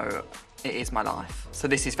it, so it is my life. So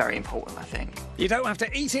this is very important, I think. You don't have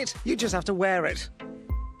to eat it, you just have to wear it.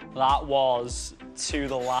 That was to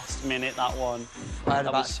the last minute, that one. I had that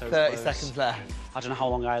about was so 30 close. seconds left. I don't know how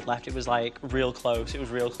long I had left. It was like real close. It was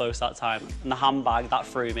real close that time. And the handbag, that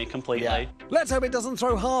threw me completely. Yeah. Let's hope it doesn't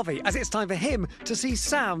throw Harvey, as it's time for him to see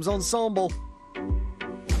Sam's ensemble.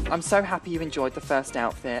 I'm so happy you enjoyed the first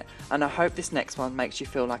outfit, and I hope this next one makes you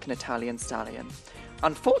feel like an Italian stallion.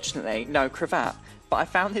 Unfortunately, no cravat, but I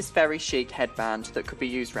found this very chic headband that could be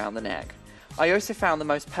used round the neck. I also found the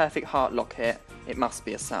most perfect heart locket. It must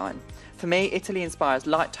be a sign. For me, Italy inspires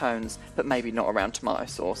light tones, but maybe not around tomato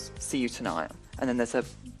sauce. See you tonight. And then there's a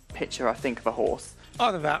picture, I think, of a horse.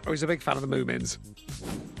 Either that, or he's a big fan of the Moomins.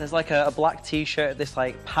 There's like a black t-shirt with this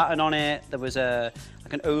like pattern on it. There was like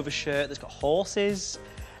an overshirt that's got horses.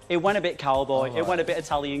 It went a bit cowboy. It went a bit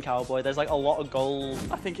Italian cowboy. There's like a lot of gold.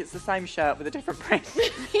 I think it's the same shirt with a different print.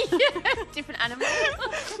 Yeah, different animal.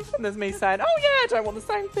 And there's me saying, oh yeah, I don't want the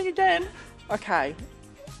same thing again. Okay.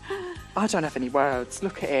 I don't have any words.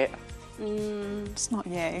 Look at it. It's not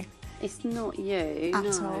you. It's not you, At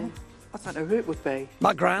no. all. I don't know who it would be.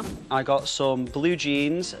 My gran. I got some blue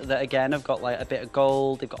jeans that again have got like a bit of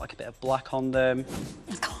gold. They've got like a bit of black on them.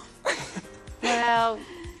 Well,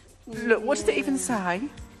 look, what did it even say?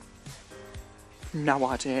 No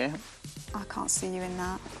idea. I can't see you in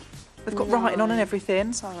that. They've got writing on and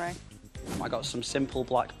everything. Sorry. I got some simple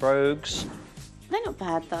black brogues. they're not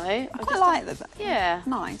bad though. I quite like them. Yeah.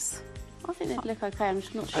 Nice. I think they'd look okay. I'm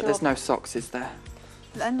just not sure. There's no socks, is there?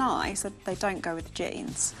 They're nice. They don't go with the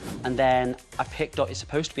jeans. And then I picked up, it's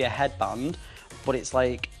supposed to be a headband, but it's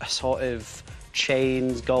like a sort of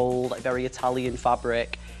chains, gold, like very Italian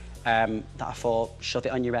fabric that I thought, shove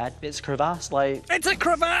it on your head. It's cravats, like... It's a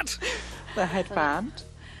cravat! The headband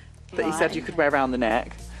that he said you could wear around the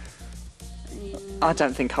neck. I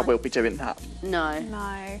don't think I will be doing that. No. No.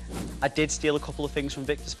 I did steal a couple of things from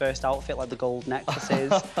Victor's first outfit, like the gold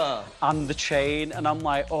necklaces and the chain, and I'm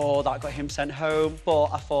like, oh, that got him sent home, but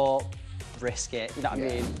I thought, risk it, you know what I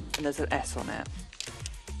mean? And there's an S on it.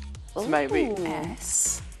 So Ooh. maybe...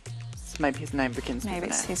 S. So maybe his name begins Maybe with an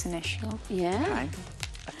it's S. his initial. Yeah. Okay.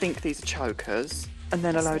 I think these are chokers, and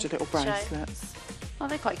then a load of little bracelets. Oh,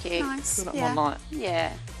 they're quite cute. Nice. Feel like Yeah. one light.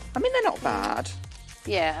 Yeah. I mean, they're not bad.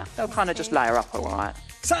 Yeah. They'll kind of just layer up all right.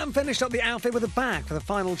 Sam finished up the outfit with a bag for the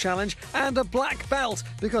final challenge and a black belt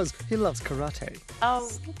because he loves karate. Oh,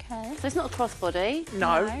 Okay. so it's not a crossbody.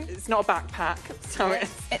 No, No. it's not a backpack. So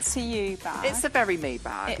It's a you bag. it's a very me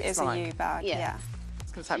bag. It It's is a like- you bag. Yeah. Yeah.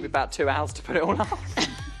 It's going to take me about 2 hours to put it all on.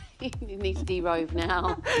 You need to derobe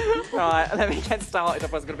now. Right, let me get started,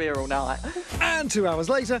 otherwise I'm going to be here all night. And 2 hours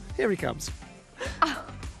later, here he comes.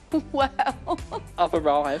 Well, I've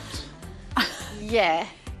arrived. yeah.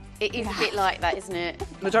 It is a bit like that, isn't it?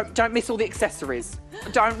 No, don't miss all the accessories.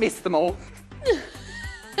 Don't miss them all.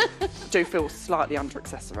 I do feel slightly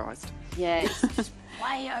under-accessorised. Yeah, it's just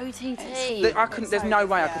way OTT. I couldn't. There's no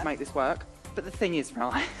way I could make this work. But the thing is,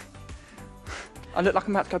 right, I look like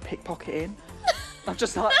I'm about to go pickpocketing. I've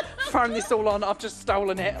just like thrown this all on. I've just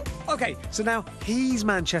stolen it. OK, so now he's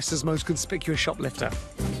Manchester's most conspicuous shoplifter.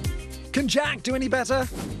 Can Jack do any better?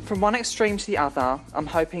 From one extreme to the other, I'm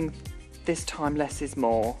hoping this time less is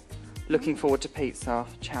more. Looking forward to pizza.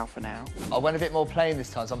 Ciao for now. I went a bit more plain this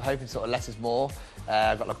time, so I'm hoping sort of less is more.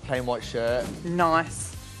 I've got like a plain white shirt.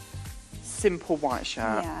 Nice, simple white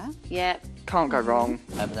shirt. Yeah. Yep. Can't go wrong.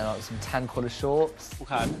 And then like some tan colour shorts.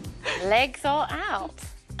 Okay. Legs are out.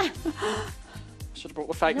 Should have brought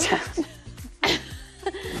the fake tan.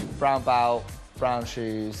 Brown belt, brown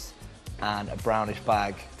shoes, and a brownish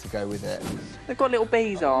bag to go with it. They've got little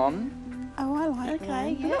bees on. Oh, I like Okay, them.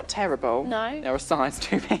 yeah. They're not terrible. No. They're a size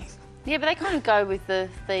too big. Yeah, but they kind of go with the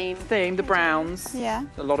theme. The browns. Yeah.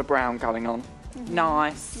 A lot of brown going on.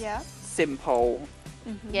 Nice. Yeah. Simple.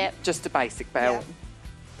 Yep. Just a basic belt.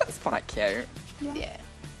 That's quite cute. Yeah.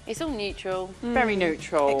 It's all neutral. Very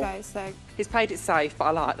neutral. It goes so. He's played it safe, but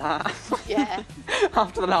I like that. Yeah.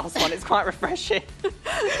 After the last one, it's quite refreshing.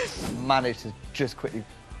 Managed to just quickly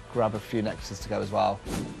grab a few necklaces to go as well.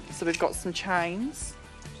 So we've got some chains.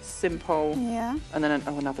 Simple. Yeah. And then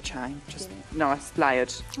another chain. Just nice,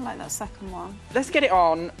 layered. I like that second one. Let's get it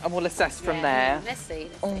on and we'll assess from there. Let's see,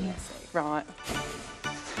 let's see. Right.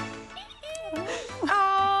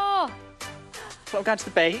 Oh! So I'm going to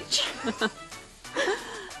the beach.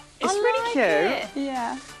 It's I really like cute. It.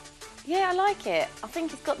 Yeah. Yeah, I like it. I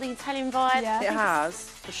think it's got the Italian vibe. Yeah. It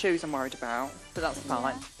has. The shoes I'm worried about, but that's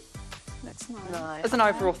fine. Looks nice. No. As an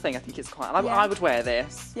overall thing, I think it's quite... I would wear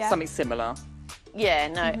this. Yeah. Something similar. Yeah,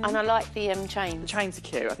 no, and I like the chains. The chains are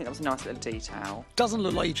cute. I think that was a nice little detail. Doesn't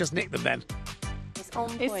look like you just nicked them then. It's on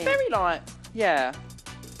point. It's very like, yeah,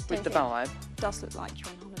 with the vibe. Does look like you're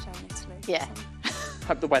on holiday in Italy. Yeah.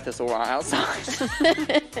 Hope the weather's all right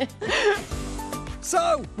outside.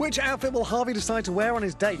 So, which outfit will Harvey decide to wear on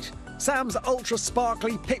his date? Sam's ultra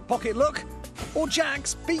sparkly pickpocket look? Or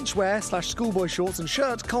Jack's beachwear / schoolboy shorts and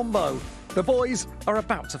shirt combo? The boys are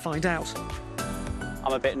about to find out.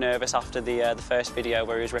 I'm a bit nervous after the first video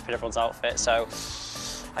where he was ripping everyone's outfit, so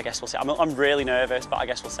I guess we'll see. I'm really nervous, but I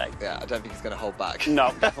guess we'll see. Yeah, I don't think he's going to hold back.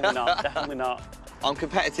 No, definitely not, definitely not. I'm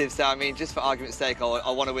competitive, so I mean, just for argument's sake,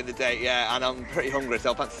 I want to win the date, yeah, and I'm pretty hungry, so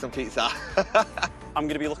I'll fancy some pizza. I'm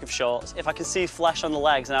going to be looking for shorts. If I can see flesh on the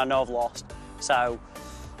legs, then I know I've lost. So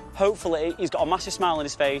hopefully he's got a massive smile on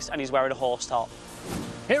his face and he's wearing a horse top.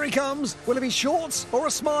 Here he comes. Will it be shorts or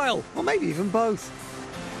a smile? Or maybe even both?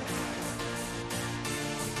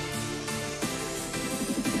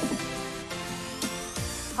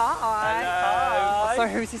 Hi. Hello. So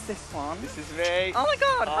whose is this one? This is me. Oh my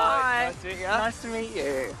God, hi. Nice to meet you. Nice to meet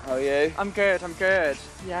you. How are you? I'm good, I'm good.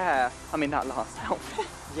 Yeah. I mean, that last outfit.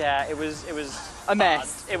 Yeah, it was a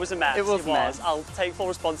mess. Bad. It was a mess. It was a mess. I'll take full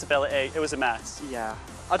responsibility. It was a mess. Yeah.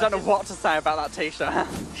 I don't know what to say about that t-shirt.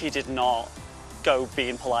 He did not go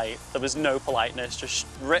being polite. There was no politeness. Just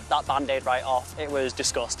ripped that band-aid right off. It was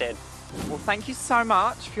disgusting. Well, thank you so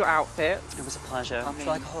much for your outfit. It was a pleasure. I mean,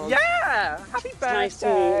 Like a hug. Yeah! Happy birthday! Nice to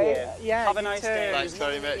meet you. Yeah, Have a you nice too. day. Thanks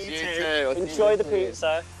very much. You too. I'll see Enjoy you the soon.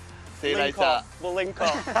 pizza. See you Link later. up. We'll link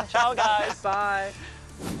up. Ciao, guys. Bye.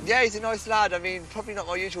 Yeah, he's a nice lad. I mean, probably not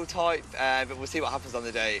my usual type, but we'll see what happens on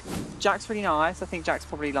the date. Jack's really nice. I think Jack's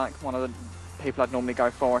probably like one of the people I'd normally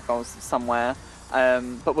go for if I was somewhere.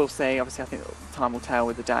 But we'll see. Obviously, I think time will tell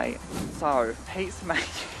with the date. So, pizza making.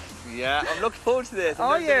 Yeah, I'm looking forward to this.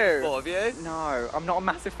 Are I've never done it you? before, have you? No, I'm not a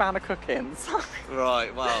massive fan of cooking. So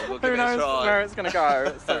Right, well, we'll give who it a knows try. where it's going to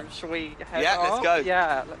go. So, shall we head Yeah, let's off? go.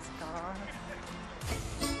 Yeah, let's go.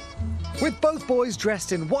 With both boys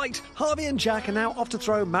dressed in white, Harvey and Jack are now off to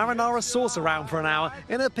throw marinara sauce around for an hour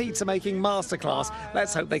in a pizza-making masterclass.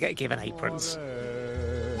 Let's hope they get given aprons.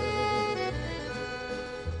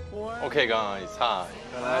 Okay, guys, hi.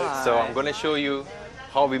 Hi. So I'm going to show you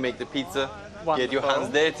how we make the pizza. Get your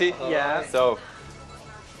hands dirty. Yeah. So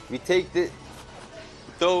we take the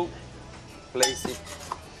dough, place it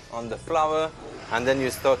on the flour, and then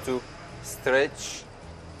you start to stretch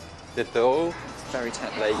the dough. It's very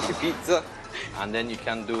technical. Like a pizza. And then you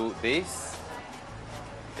can do this.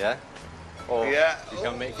 Yeah. Or Yeah. you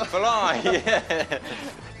can make it fly. Yeah.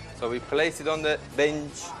 So we place it on the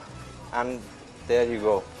bench, and there you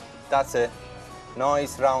go. That's a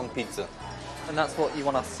nice round pizza. And that's what you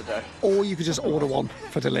want us to do. Or you could just order one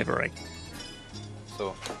for delivery.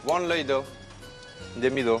 So one ladle in the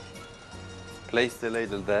middle, place the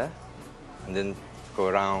ladle there, and then go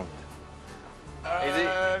around.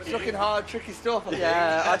 It's looking hard, tricky stuff. I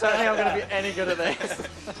Yeah, I don't think I'm going to be any good at this.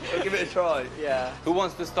 We'll give it a try. Yeah. Who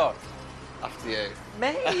wants to start? After you.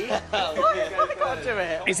 Me? Why have I got to do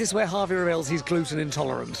it? Is this where Harvey reveals he's gluten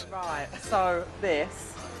intolerant? Right, so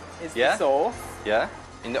this is Yeah? the sauce. Yeah?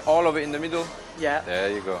 All of it in the middle? Yeah. There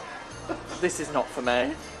you go. This is not for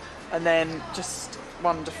me. And then just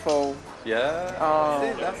wonderful. Yeah.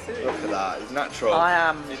 Oh. That's it. Look at that. It's natural. I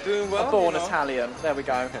am You're doing well, a born you know. Italian. There we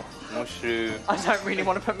go. Mushroom. I don't really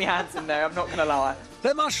want to put my hands in there, I'm not going to lie.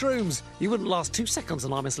 They're mushrooms. You wouldn't last 2 seconds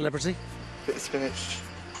on I'm a Celebrity. Bit of spinach.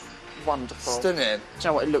 Wonderful. Stunning. Do you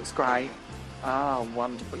know what? It looks great. Oh,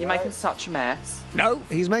 wonderful. You're making such a mess. No,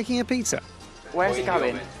 he's making a pizza. Where's it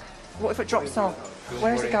going? What if it drops off?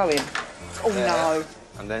 Where is it going? Oh, no.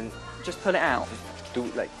 And then Just pull it out. do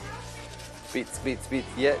it like beats.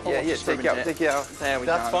 Yeah, Oh, yeah, I've yeah. just Take it ruined out, it. take it out. There we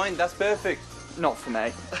That's go. fine, that's perfect. Not for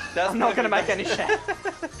me. That's I'm not going to make perfect. any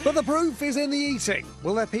chef. But the proof is in the eating.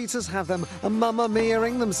 Will their pizzas have them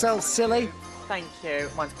mamma-mia-ing themselves silly? Thank you.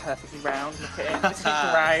 Mine's perfectly round. Look at it. This is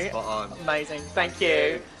great. Spot on. Amazing. Thank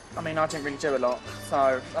you. I mean, I didn't really do a lot,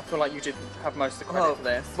 so I feel like you did have most of the credit for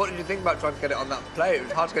this. What did you think about trying to get it on that plate? It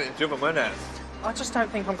was hard to get it in the oven, wasn't it? I just don't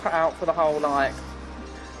think I'm cut out for the whole, like,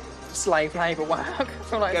 slave labour work. I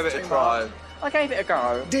feel like Give it's it a too try. much. I gave it a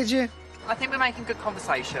go. Did you? I think we're making good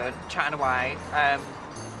conversation, chatting away. I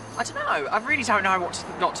don't know. I really don't know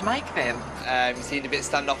what to make of him. He seemed a bit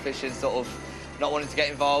standoffish and sort of not wanting to get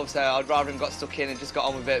involved, so I'd rather him got stuck in and just got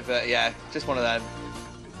on with it, but yeah, just one of them.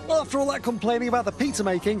 After all that complaining about the pizza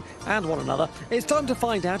making and one another, it's time to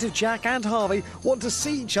find out if Jack and Harvey want to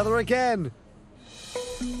see each other again.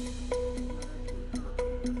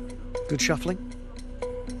 Good shuffling.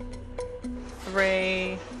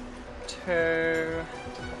 3, 2,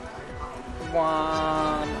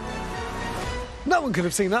 1. No one could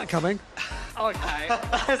have seen that coming. Okay,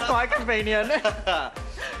 that's quite convenient.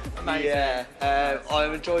 Amazing. Yeah,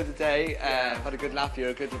 I've enjoyed the day. Had a good laugh.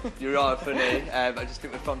 You are funny. I just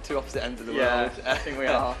think we're from two opposite ends of the Yeah, world. I think we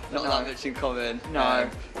are. Not No. that much in common. No.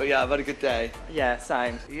 But yeah, I've had a good day. Yeah,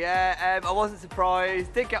 same. Yeah, I wasn't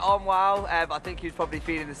surprised. Did get on well. I think he was probably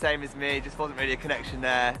feeling the same as me. Just wasn't really a connection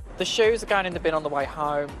there. The shoes are going in the bin on the way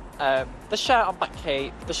home. The shirt I'm back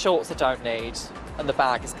keep. The shorts I don't need. And the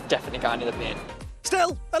bag is definitely going in the bin.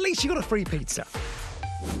 Still, at least you got a free pizza.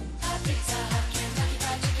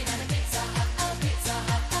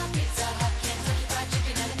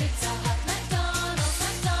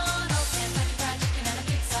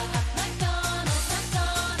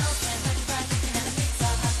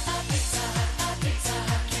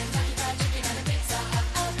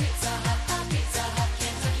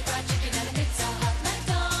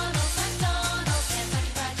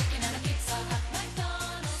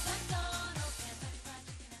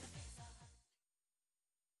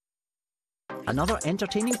 Another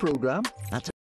entertaining programme? That's